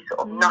biscuity, sort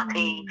of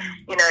nutty,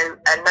 you know,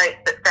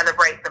 notes that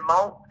celebrate the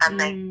malt, and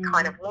they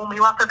kind of warm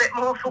you up a bit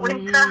more for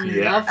winter.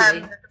 There's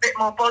a bit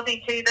more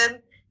body to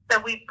them. So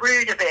we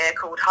brewed a beer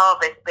called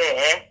Harvest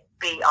Beer,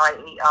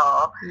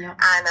 BIER,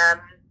 and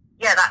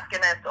that's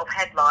going to sort of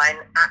headline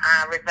at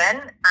our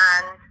event.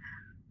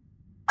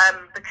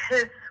 And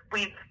because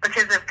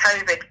of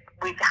COVID,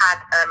 we've had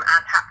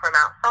our tap room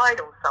outside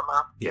all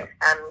summer,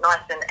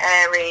 nice and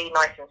airy,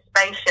 nice and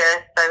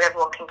spacious, so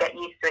everyone can get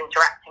used to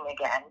interacting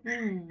again.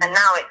 And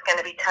now it's going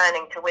to be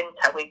turning to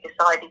winter. We've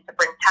decided to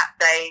bring tap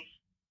days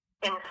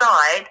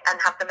inside and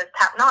have them as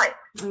tap nights.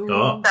 So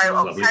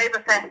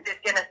Oktoberfest is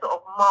going to sort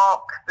of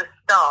mark the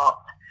start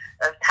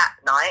of tap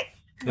nights.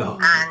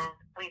 And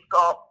we've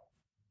got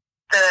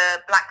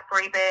the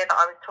blackberry beer that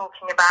I was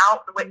talking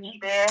about, the witchy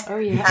beer.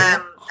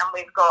 And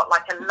we've got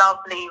like a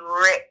lovely,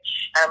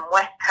 rich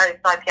West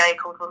Coast IPA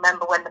called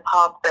Remember When the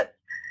Pub, that's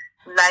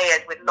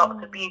layered with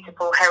lots of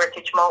beautiful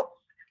heritage malts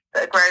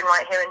that are grown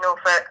right here in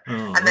Norfolk.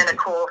 And then, of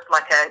course,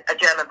 like a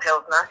German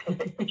Pilsner,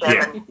 because it's the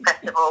German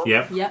festival.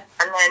 And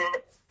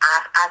then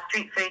our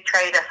street food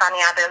trader, Fanny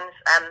Adams,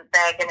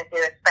 they're going to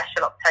do a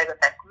special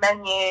Oktoberfest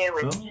menu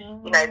with,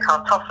 you know,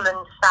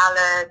 Kartoffeln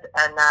salad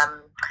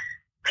and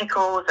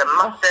pickles and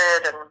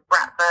mustard and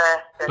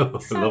bratwurst and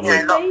you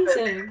know, lots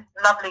of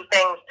lovely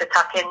things to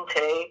tuck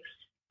into.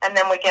 And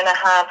then we're going to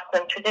have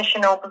some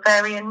traditional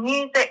Bavarian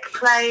music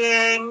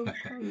playing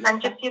and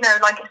just, you know,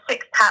 like a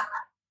 6-tap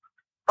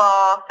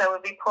bar. So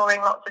we'll be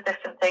pouring lots of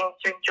different things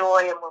to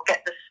enjoy, and we'll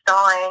get the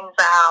steins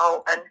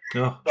out. And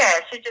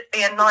it should just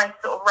be a nice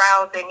sort of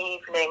rousing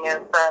evening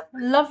of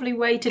lovely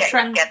way to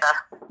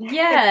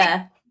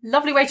together.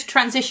 Lovely way to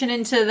transition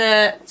into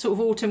the sort of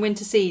autumn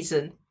winter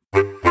season.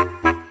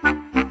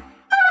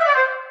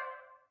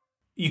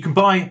 You can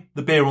buy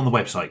the beer on the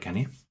website, can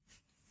you?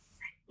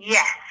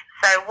 Yes.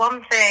 So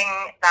one thing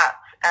that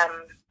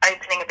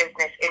opening a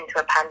business into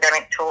a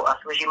pandemic taught us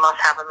was you must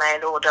have a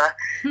mail order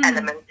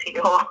element to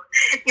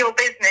your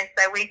business.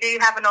 So we do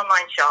have an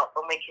online shop,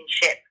 and we can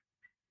ship.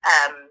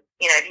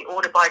 You know, if you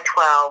order by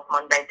 12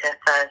 Monday to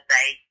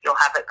Thursday, you'll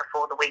have it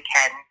before the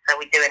weekend. So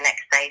we do a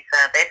next day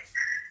service.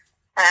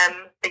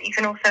 But you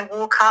can also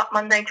walk up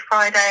Monday to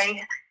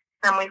Friday,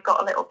 and we've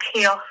got a little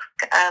kiosk.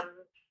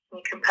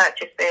 You can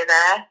purchase beer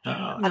there.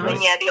 And then,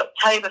 the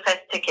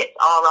Oktoberfest tickets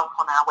are up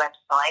on our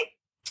website.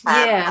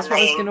 That's what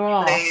I was going to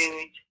ask.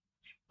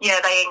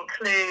 They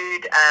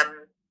include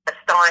a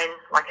stein,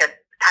 like a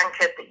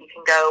tankard that you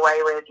can go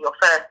away with, your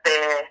first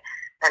beer,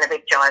 and a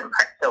big giant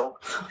pretzel.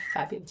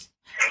 Fabulous.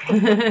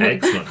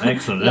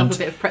 Excellent. Love a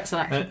bit of pretzel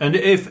action. And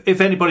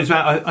if anybody's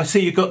out, I see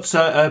you've got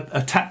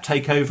a tap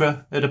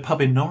takeover at a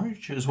pub in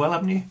Norwich as well,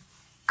 haven't you?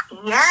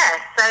 Yeah,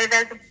 so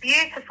there's a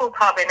beautiful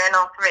pub in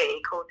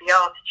NR3 called the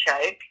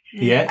Artichoke.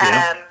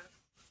 Yeah.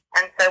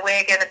 And so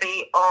we're going to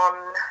be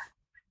on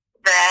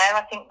there.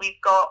 I think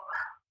we've got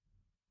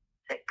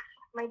 6,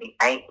 maybe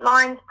 8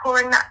 lines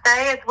pouring that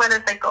day, as well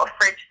as they've got a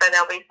fridge, so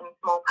there'll be some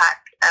small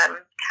pack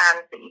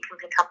cans that you can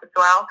pick up as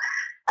well.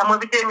 And we'll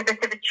be doing a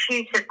bit of a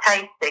tutor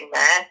tasting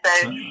there.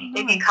 So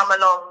if you come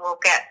along, we'll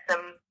get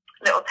some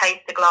little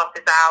taster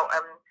glasses out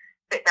and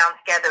sit down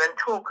together and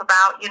talk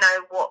about,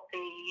 what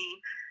the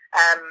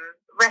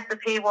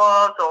recipe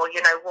was, or,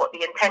 what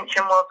the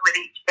intention was with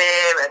each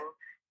beer. And,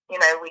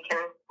 we can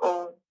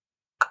all,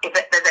 if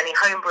there's any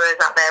home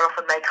brewers out there,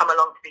 often they come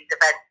along to these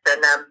events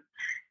and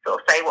sort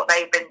of say what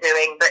they've been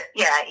doing. But,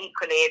 yeah,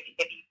 equally, if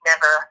you've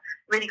never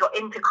really got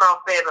into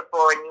craft beer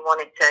before and you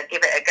wanted to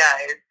give it a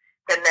go,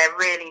 then they're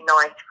really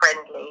nice,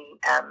 friendly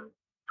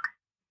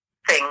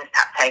things,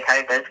 tap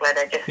takeovers, where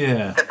they're just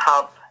the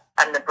pub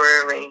and the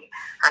brewery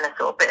and a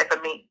sort of bit of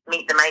a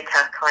meet the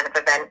maker kind of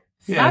event.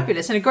 Yeah.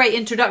 Fabulous, and a great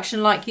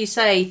introduction, like you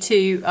say,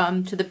 to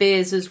the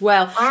beers as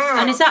well.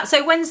 And is that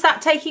so? When's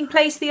that taking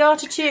place? The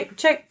Artichoke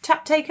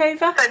tap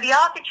takeover? So the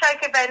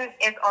Artichoke event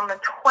is on the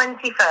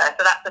 21st,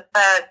 so that's a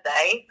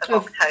Thursday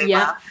of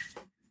October.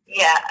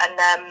 Yeah,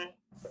 and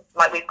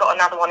we've got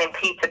another one in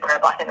Peterborough,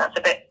 but I think that's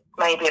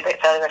maybe a bit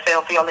further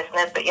afield for your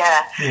listeners. But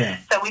yeah.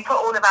 So we put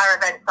all of our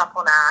events up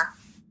on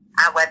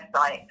our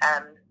website.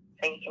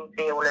 So you can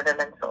see all of them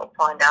and sort of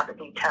find out the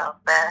details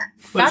there.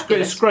 Well,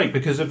 it's great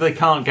because if they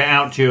can't get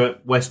out to you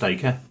at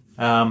Westacre,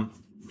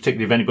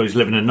 particularly if anybody's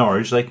living in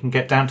Norwich, they can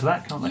get down to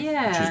that, can't they?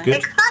 Yeah. Which is good.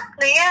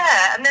 Exactly,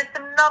 yeah. And there's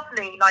some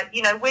lovely,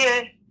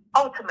 we're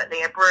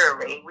ultimately a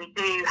brewery. We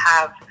do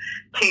have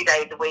 2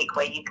 days a week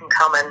where you can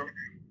come and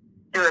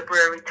do a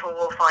brewery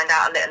tour, find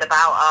out a little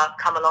about us,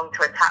 come along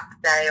to a tap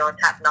day or a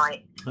tap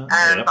night.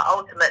 But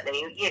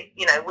ultimately,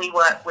 we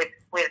work with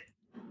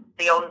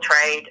the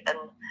on-trade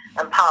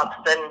and pubs,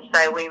 and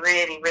so we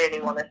really, really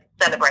want to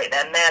celebrate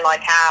them. They're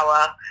like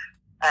our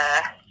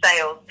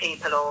sales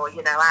people, or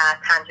our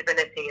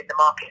tangibility in the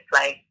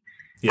marketplace.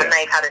 And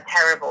they've had a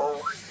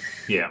terrible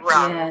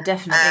run. Yeah,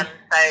 definitely.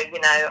 So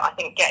I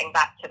think getting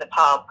back to the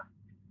pub,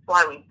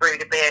 why we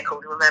brewed a beer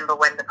called Remember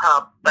When the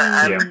Pub,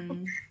 but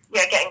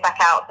getting back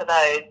out to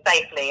those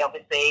safely,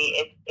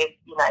 obviously, is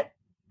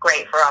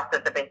great for us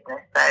as a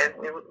business. So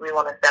we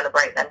want to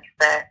celebrate them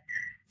because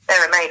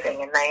they're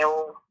amazing and they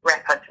all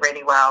rep us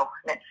really well.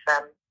 And it's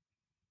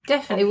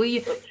definitely.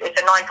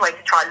 It's a nice way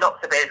to try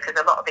lots of beers, because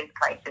a lot of these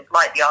places,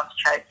 like the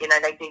Artichoke,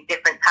 they do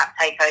different tap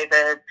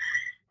takeovers.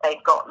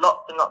 They've got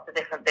lots and lots of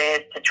different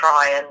beers to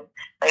try, and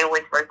they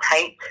always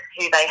rotate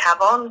who they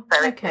have on.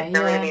 So it's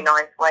a really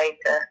nice way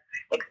to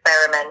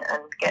experiment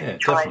and get to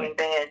try new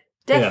beers.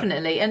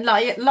 Definitely, and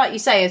like you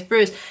say, as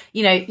brewers,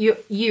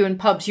 you and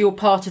pubs, you're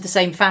part of the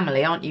same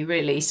family, aren't you?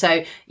 Really,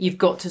 so you've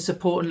got to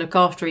support and look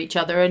after each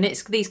other, and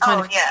it's these kind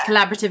of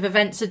collaborative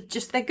events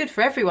they're good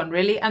for everyone,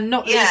 really, and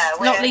not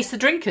least the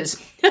drinkers,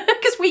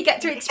 because we get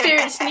to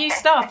experience new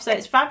stuff. So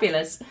it's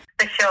fabulous.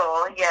 For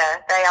sure, yeah,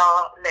 they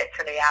are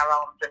literally our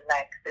arms and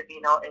legs, if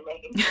you know what I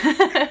mean.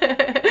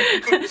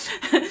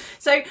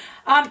 So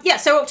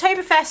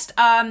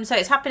Oktoberfest, so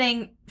it's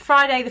happening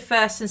Friday the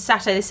 1st and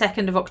Saturday the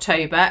 2nd of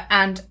October,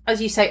 and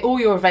as you say, all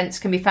your events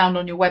can be found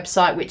on your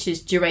website, which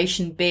is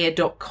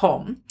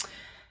durationbeer.com.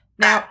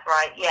 That's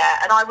right, yeah,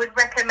 and I would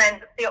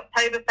recommend the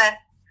Oktoberfest,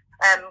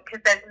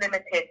 because there's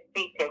limited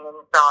seating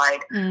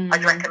inside.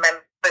 I'd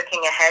recommend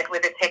booking ahead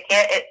with a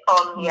ticket. It's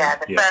on, the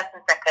 1st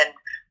and 2nd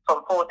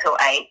from 4 till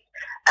 8.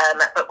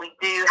 But we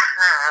do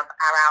have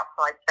our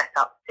outside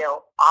setup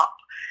still up,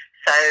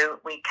 so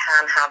we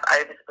can have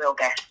overspill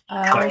guests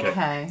coming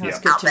that's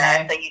good to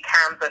there. know. So you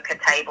can book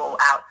a table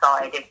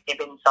outside if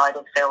inside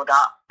is filled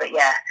up. But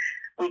yeah,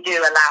 we do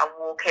allow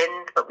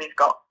walk-ins, but we've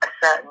got a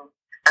certain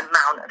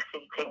amount of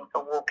seating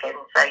for walk-ins.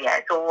 So yeah,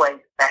 it's always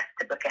best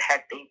to book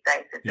ahead these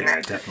days, isn't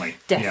it?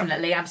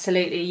 Definitely,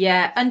 absolutely,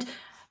 yeah. And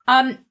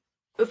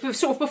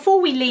sort of before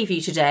we leave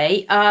you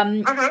today,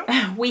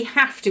 we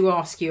have to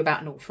ask you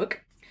about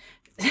Norfolk.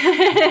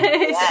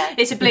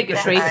 It's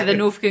obligatory for the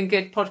Norfolk and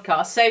Good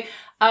podcast. So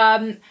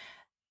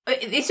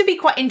this would be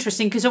quite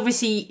interesting, because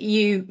obviously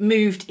you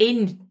moved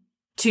in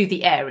to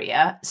the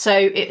area, so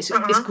it's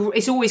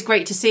always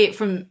great to see it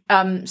from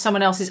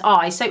someone else's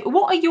eyes. So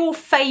what are your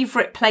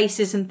favourite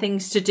places and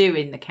things to do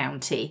in the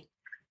county?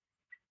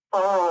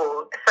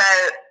 Oh, so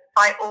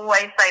I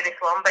always say this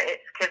one, but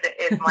it's because it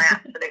is my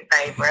absolute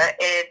favourite,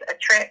 is a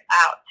trip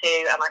out to,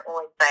 and I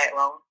always say it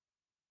wrong,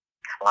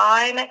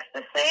 Clyde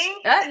Ecstasy?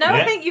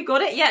 I think you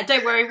got it. Yeah,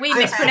 don't worry. We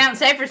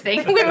mispronounce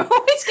everything. We're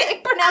always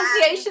getting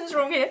pronunciations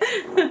wrong here.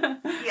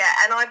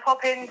 And I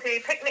pop into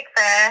Picnic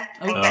Fair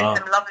and get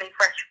some lovely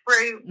fresh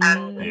fruit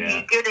and a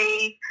few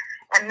goodies.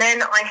 And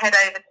then I head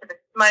over to the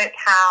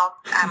smokehouse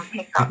and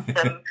pick up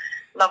some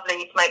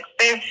lovely smoked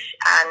fish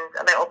and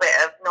a little bit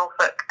of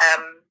Norfolk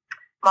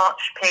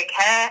March pig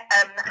hair,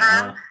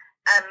 ham,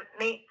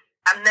 meat.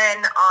 And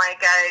then I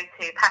go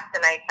to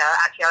Pastinator.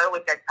 Actually, I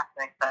always go to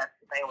Pastinator first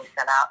because they always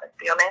sell out, let's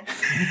be honest.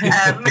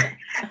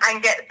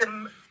 And get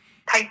some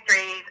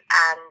pastries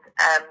and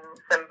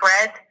some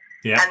bread.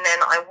 Yeah. And then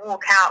I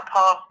walk out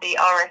past the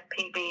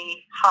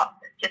RSPB hut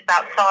just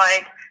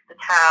outside the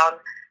town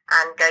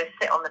and go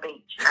sit on the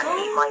beach and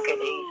eat my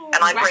goodies.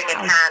 And I bring a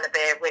can of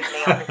beer with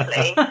me,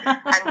 obviously.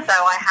 And so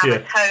I have a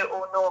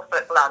total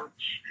Norfolk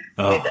lunch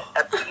with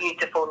a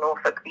beautiful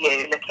Norfolk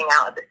view looking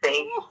out at the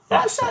sea.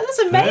 That's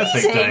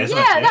amazing. Day,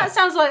 that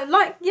sounds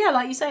like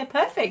you say, a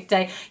perfect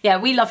day. Yeah,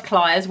 we love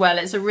Cly as well.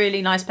 It's a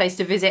really nice place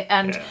to visit,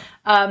 and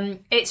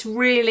it's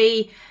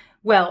really.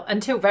 Well,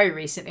 until very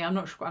recently, I'm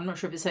not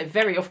sure if it's so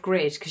very off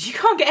grid because you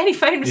can't get any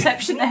phone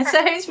reception there, so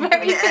it's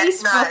very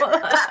peaceful. No,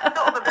 that's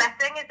sort of a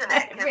blessing, isn't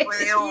it? Because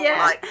we're all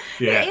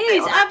it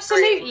is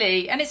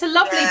absolutely, and it's a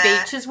lovely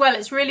beach as well.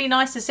 It's really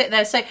nice to sit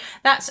there. So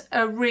that's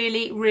a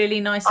really,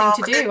 really nice thing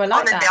to do. I like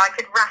honestly, that. I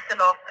could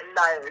rattle off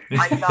loads.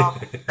 I love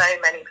so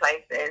many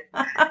places.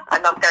 I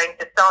love going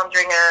to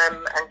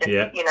Sandringham and just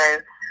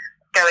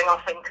going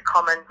off into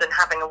Commons and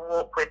having a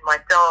walk with my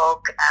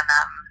dog and.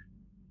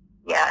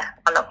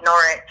 I love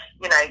Norwich.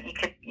 You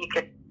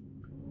could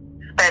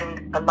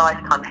spend a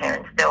lifetime here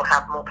and still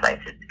have more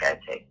places to go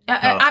to.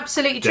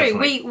 Absolutely true.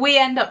 Definitely. We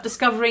end up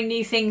discovering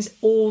new things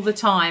all the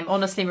time.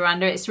 Honestly,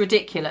 Miranda, it's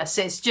ridiculous.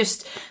 It's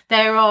just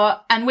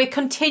and we're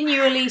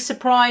continually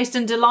surprised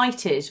and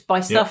delighted by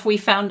stuff we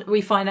find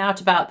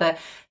out about the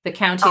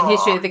county and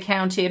history of the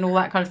county and all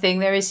that kind of thing.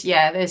 There's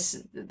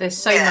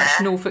so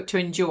much Norfolk to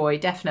enjoy.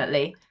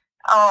 Definitely.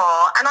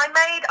 Oh, and I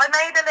made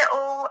a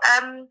little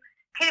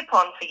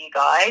coupon for you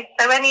guys.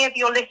 So any of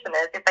your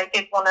listeners, if they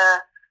did want to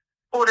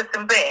order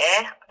some beer,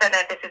 I don't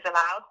know if this is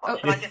allowed.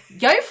 Should I just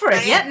go for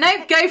it? Yeah,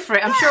 no, go for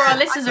it. I'm sure our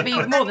listeners will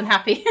be more than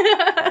happy.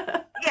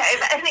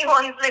 If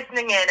anyone's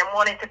listening in and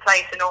wanted to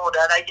place an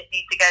order, they just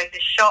need to go to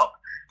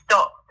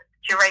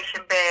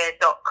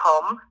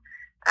shop.durationbeer.com,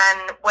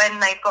 and when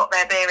they've got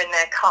their beer in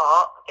their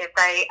cart, if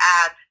they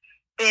add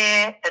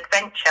Beer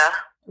Adventure,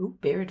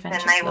 then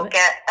they will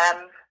get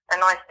a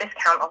nice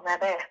discount on their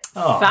beer.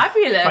 Oh,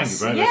 fabulous.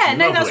 Thank you,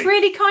 Brenda. That's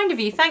really kind of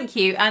you. Thank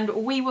you. And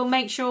we will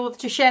make sure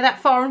to share that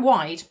far and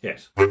wide.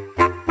 Yes.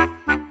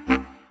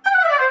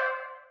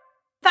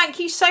 Thank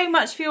you so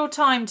much for your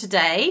time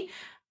today.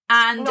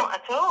 And not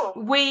at all.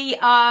 We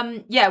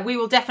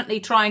will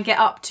definitely try and get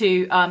up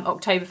to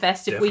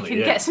Oktoberfest if we can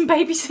get some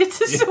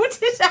babysitters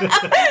sorted out.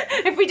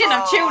 If we didn't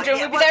have children,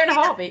 we'd be there in a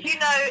heartbeat.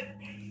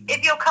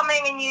 If you're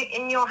coming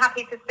and you're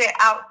happy to sit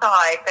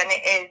outside, then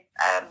it is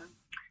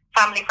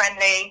family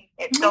friendly,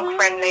 it's dog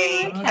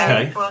friendly,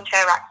 it's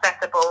wheelchair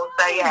accessible.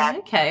 So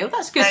okay, well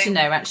that's good to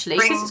know actually,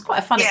 because it's quite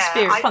a fun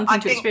experience, fun thing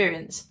to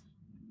experience.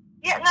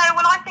 Yeah, no,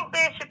 well I think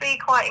beer should be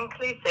quite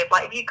inclusive.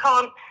 Like if you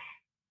can't,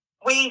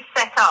 we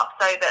set up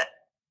so that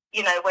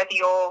whether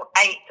you're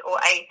 8 or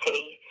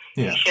 80,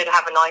 you should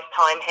have a nice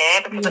time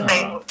here because I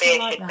don't think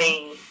beer should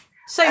be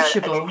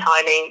sociable, an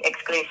entirely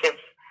exclusive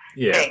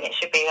thing. It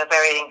should be a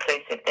very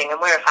inclusive thing, and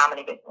we're a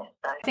family business.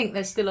 So. I think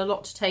there's still a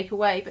lot to take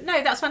away, but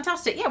no, that's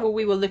fantastic. Yeah, well,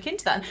 we will look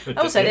into that. And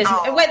also,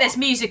 where there's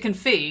music and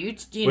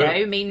food,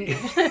 I mean,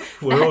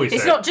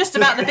 it's not just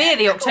about the beer,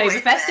 the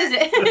Oktoberfest, is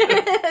it?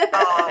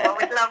 Well,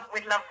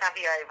 we'd love to have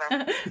you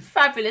over.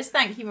 Fabulous,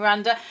 thank you,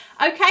 Miranda.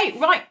 Okay,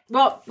 right,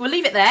 well, we'll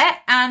leave it there,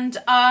 and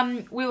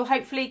we'll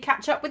hopefully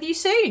catch up with you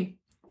soon.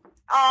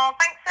 Oh,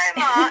 thanks so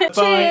much.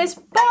 Cheers.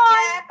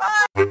 Bye. Bye.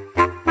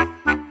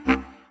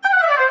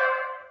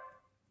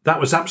 That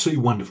was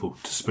absolutely wonderful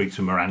to speak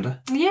to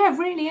Miranda. Yeah,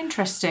 really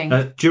interesting.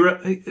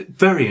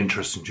 Very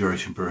interesting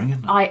Duration Brewing,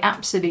 isn't it? I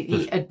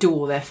absolutely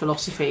adore their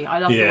philosophy. I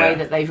love the way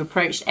that they've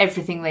approached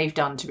everything they've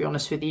done, to be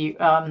honest with you.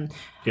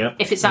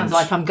 If it sounds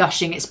like I'm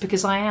gushing, it's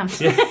because I am.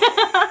 Yeah.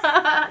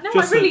 No,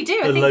 I really do.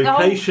 I think the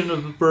location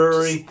of the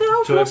brewery. The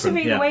whole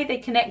philosophy, the way they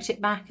connect it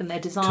back and their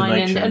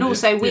design. And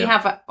also we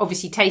have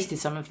obviously tasted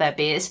some of their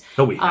beers.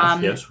 Oh, we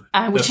have, yes.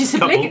 Which is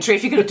obligatory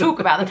if you're going to talk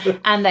about them.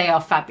 And they are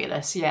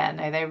fabulous. Yeah,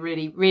 no, they're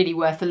really, really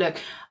worth a look.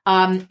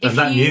 And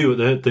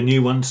the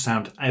new ones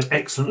sound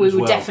excellent as well. We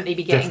will definitely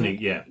be getting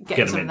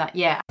some of that,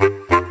 yeah.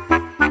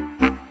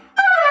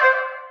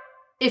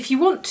 If you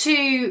want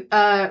to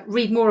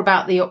read more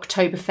about the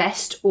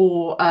Oktoberfest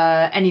or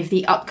any of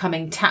the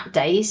upcoming tap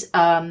days,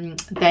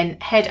 then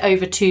head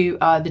over to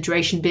the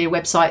Duration Beer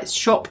website,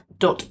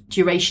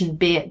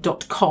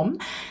 shop.durationbeer.com.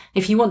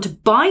 If you want to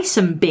buy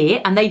some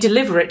beer and they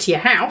deliver it to your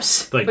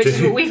house, which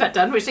is what we've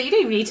done, so you don't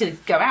even need to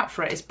go out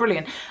for it, it's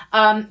brilliant,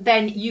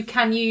 then you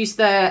can use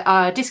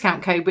the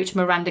discount code which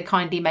Miranda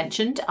kindly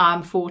mentioned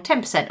for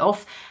 10%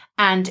 off.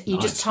 And you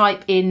just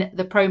type in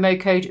the promo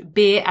code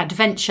Beer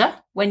Adventure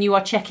when you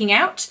are checking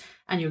out,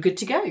 and you're good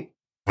to go.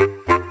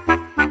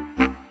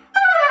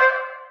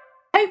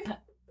 Hope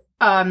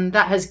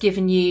that has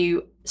given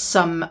you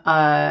some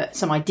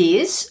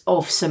ideas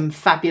of some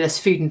fabulous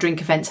food and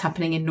drink events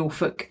happening in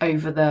Norfolk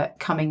over the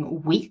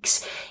coming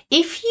weeks.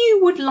 If you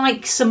would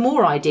like some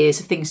more ideas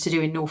of things to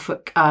do in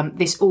Norfolk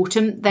this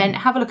autumn, then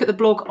have a look at the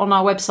blog on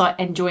our website,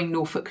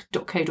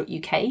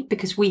 enjoyingnorfolk.co.uk,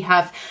 because we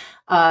have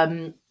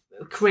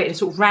created a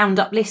sort of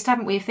roundup list,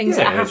 haven't we, of things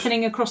that are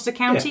happening across the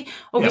county.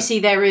 Obviously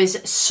there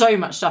is so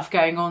much stuff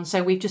going on,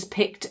 so we've just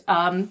picked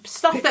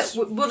stuff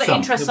that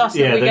interests us,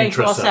 that we're going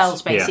to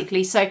ourselves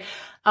basically. So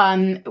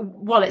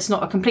while it's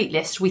not a complete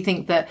list, we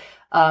think that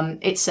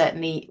it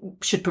certainly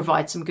should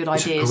provide some good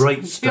ideas.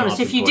 Great, to be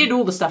honest, if you did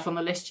all the stuff on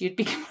the list, you'd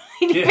be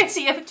completely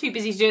busy, too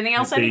busy to do anything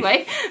else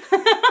anyway.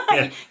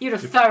 You'd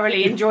have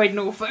thoroughly enjoyed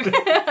Norfolk.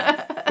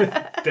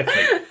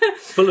 Definitely.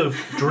 Full of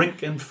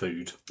drink and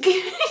food.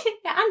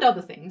 And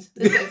other things.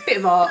 There's a bit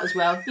of art as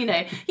well. You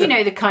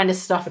know the kind of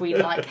stuff we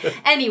like.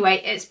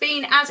 Anyway, it's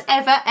been, as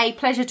ever, a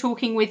pleasure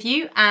talking with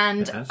you.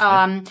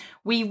 And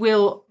we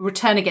will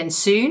return again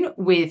soon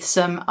with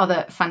some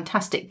other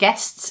fantastic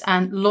guests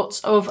and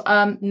lots of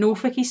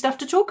Norfolky stuff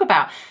to talk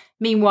about.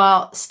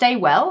 Meanwhile, stay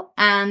well,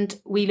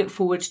 and we look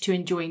forward to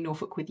enjoying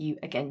Norfolk with you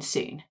again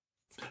soon.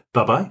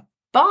 Bye-bye.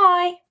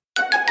 Bye.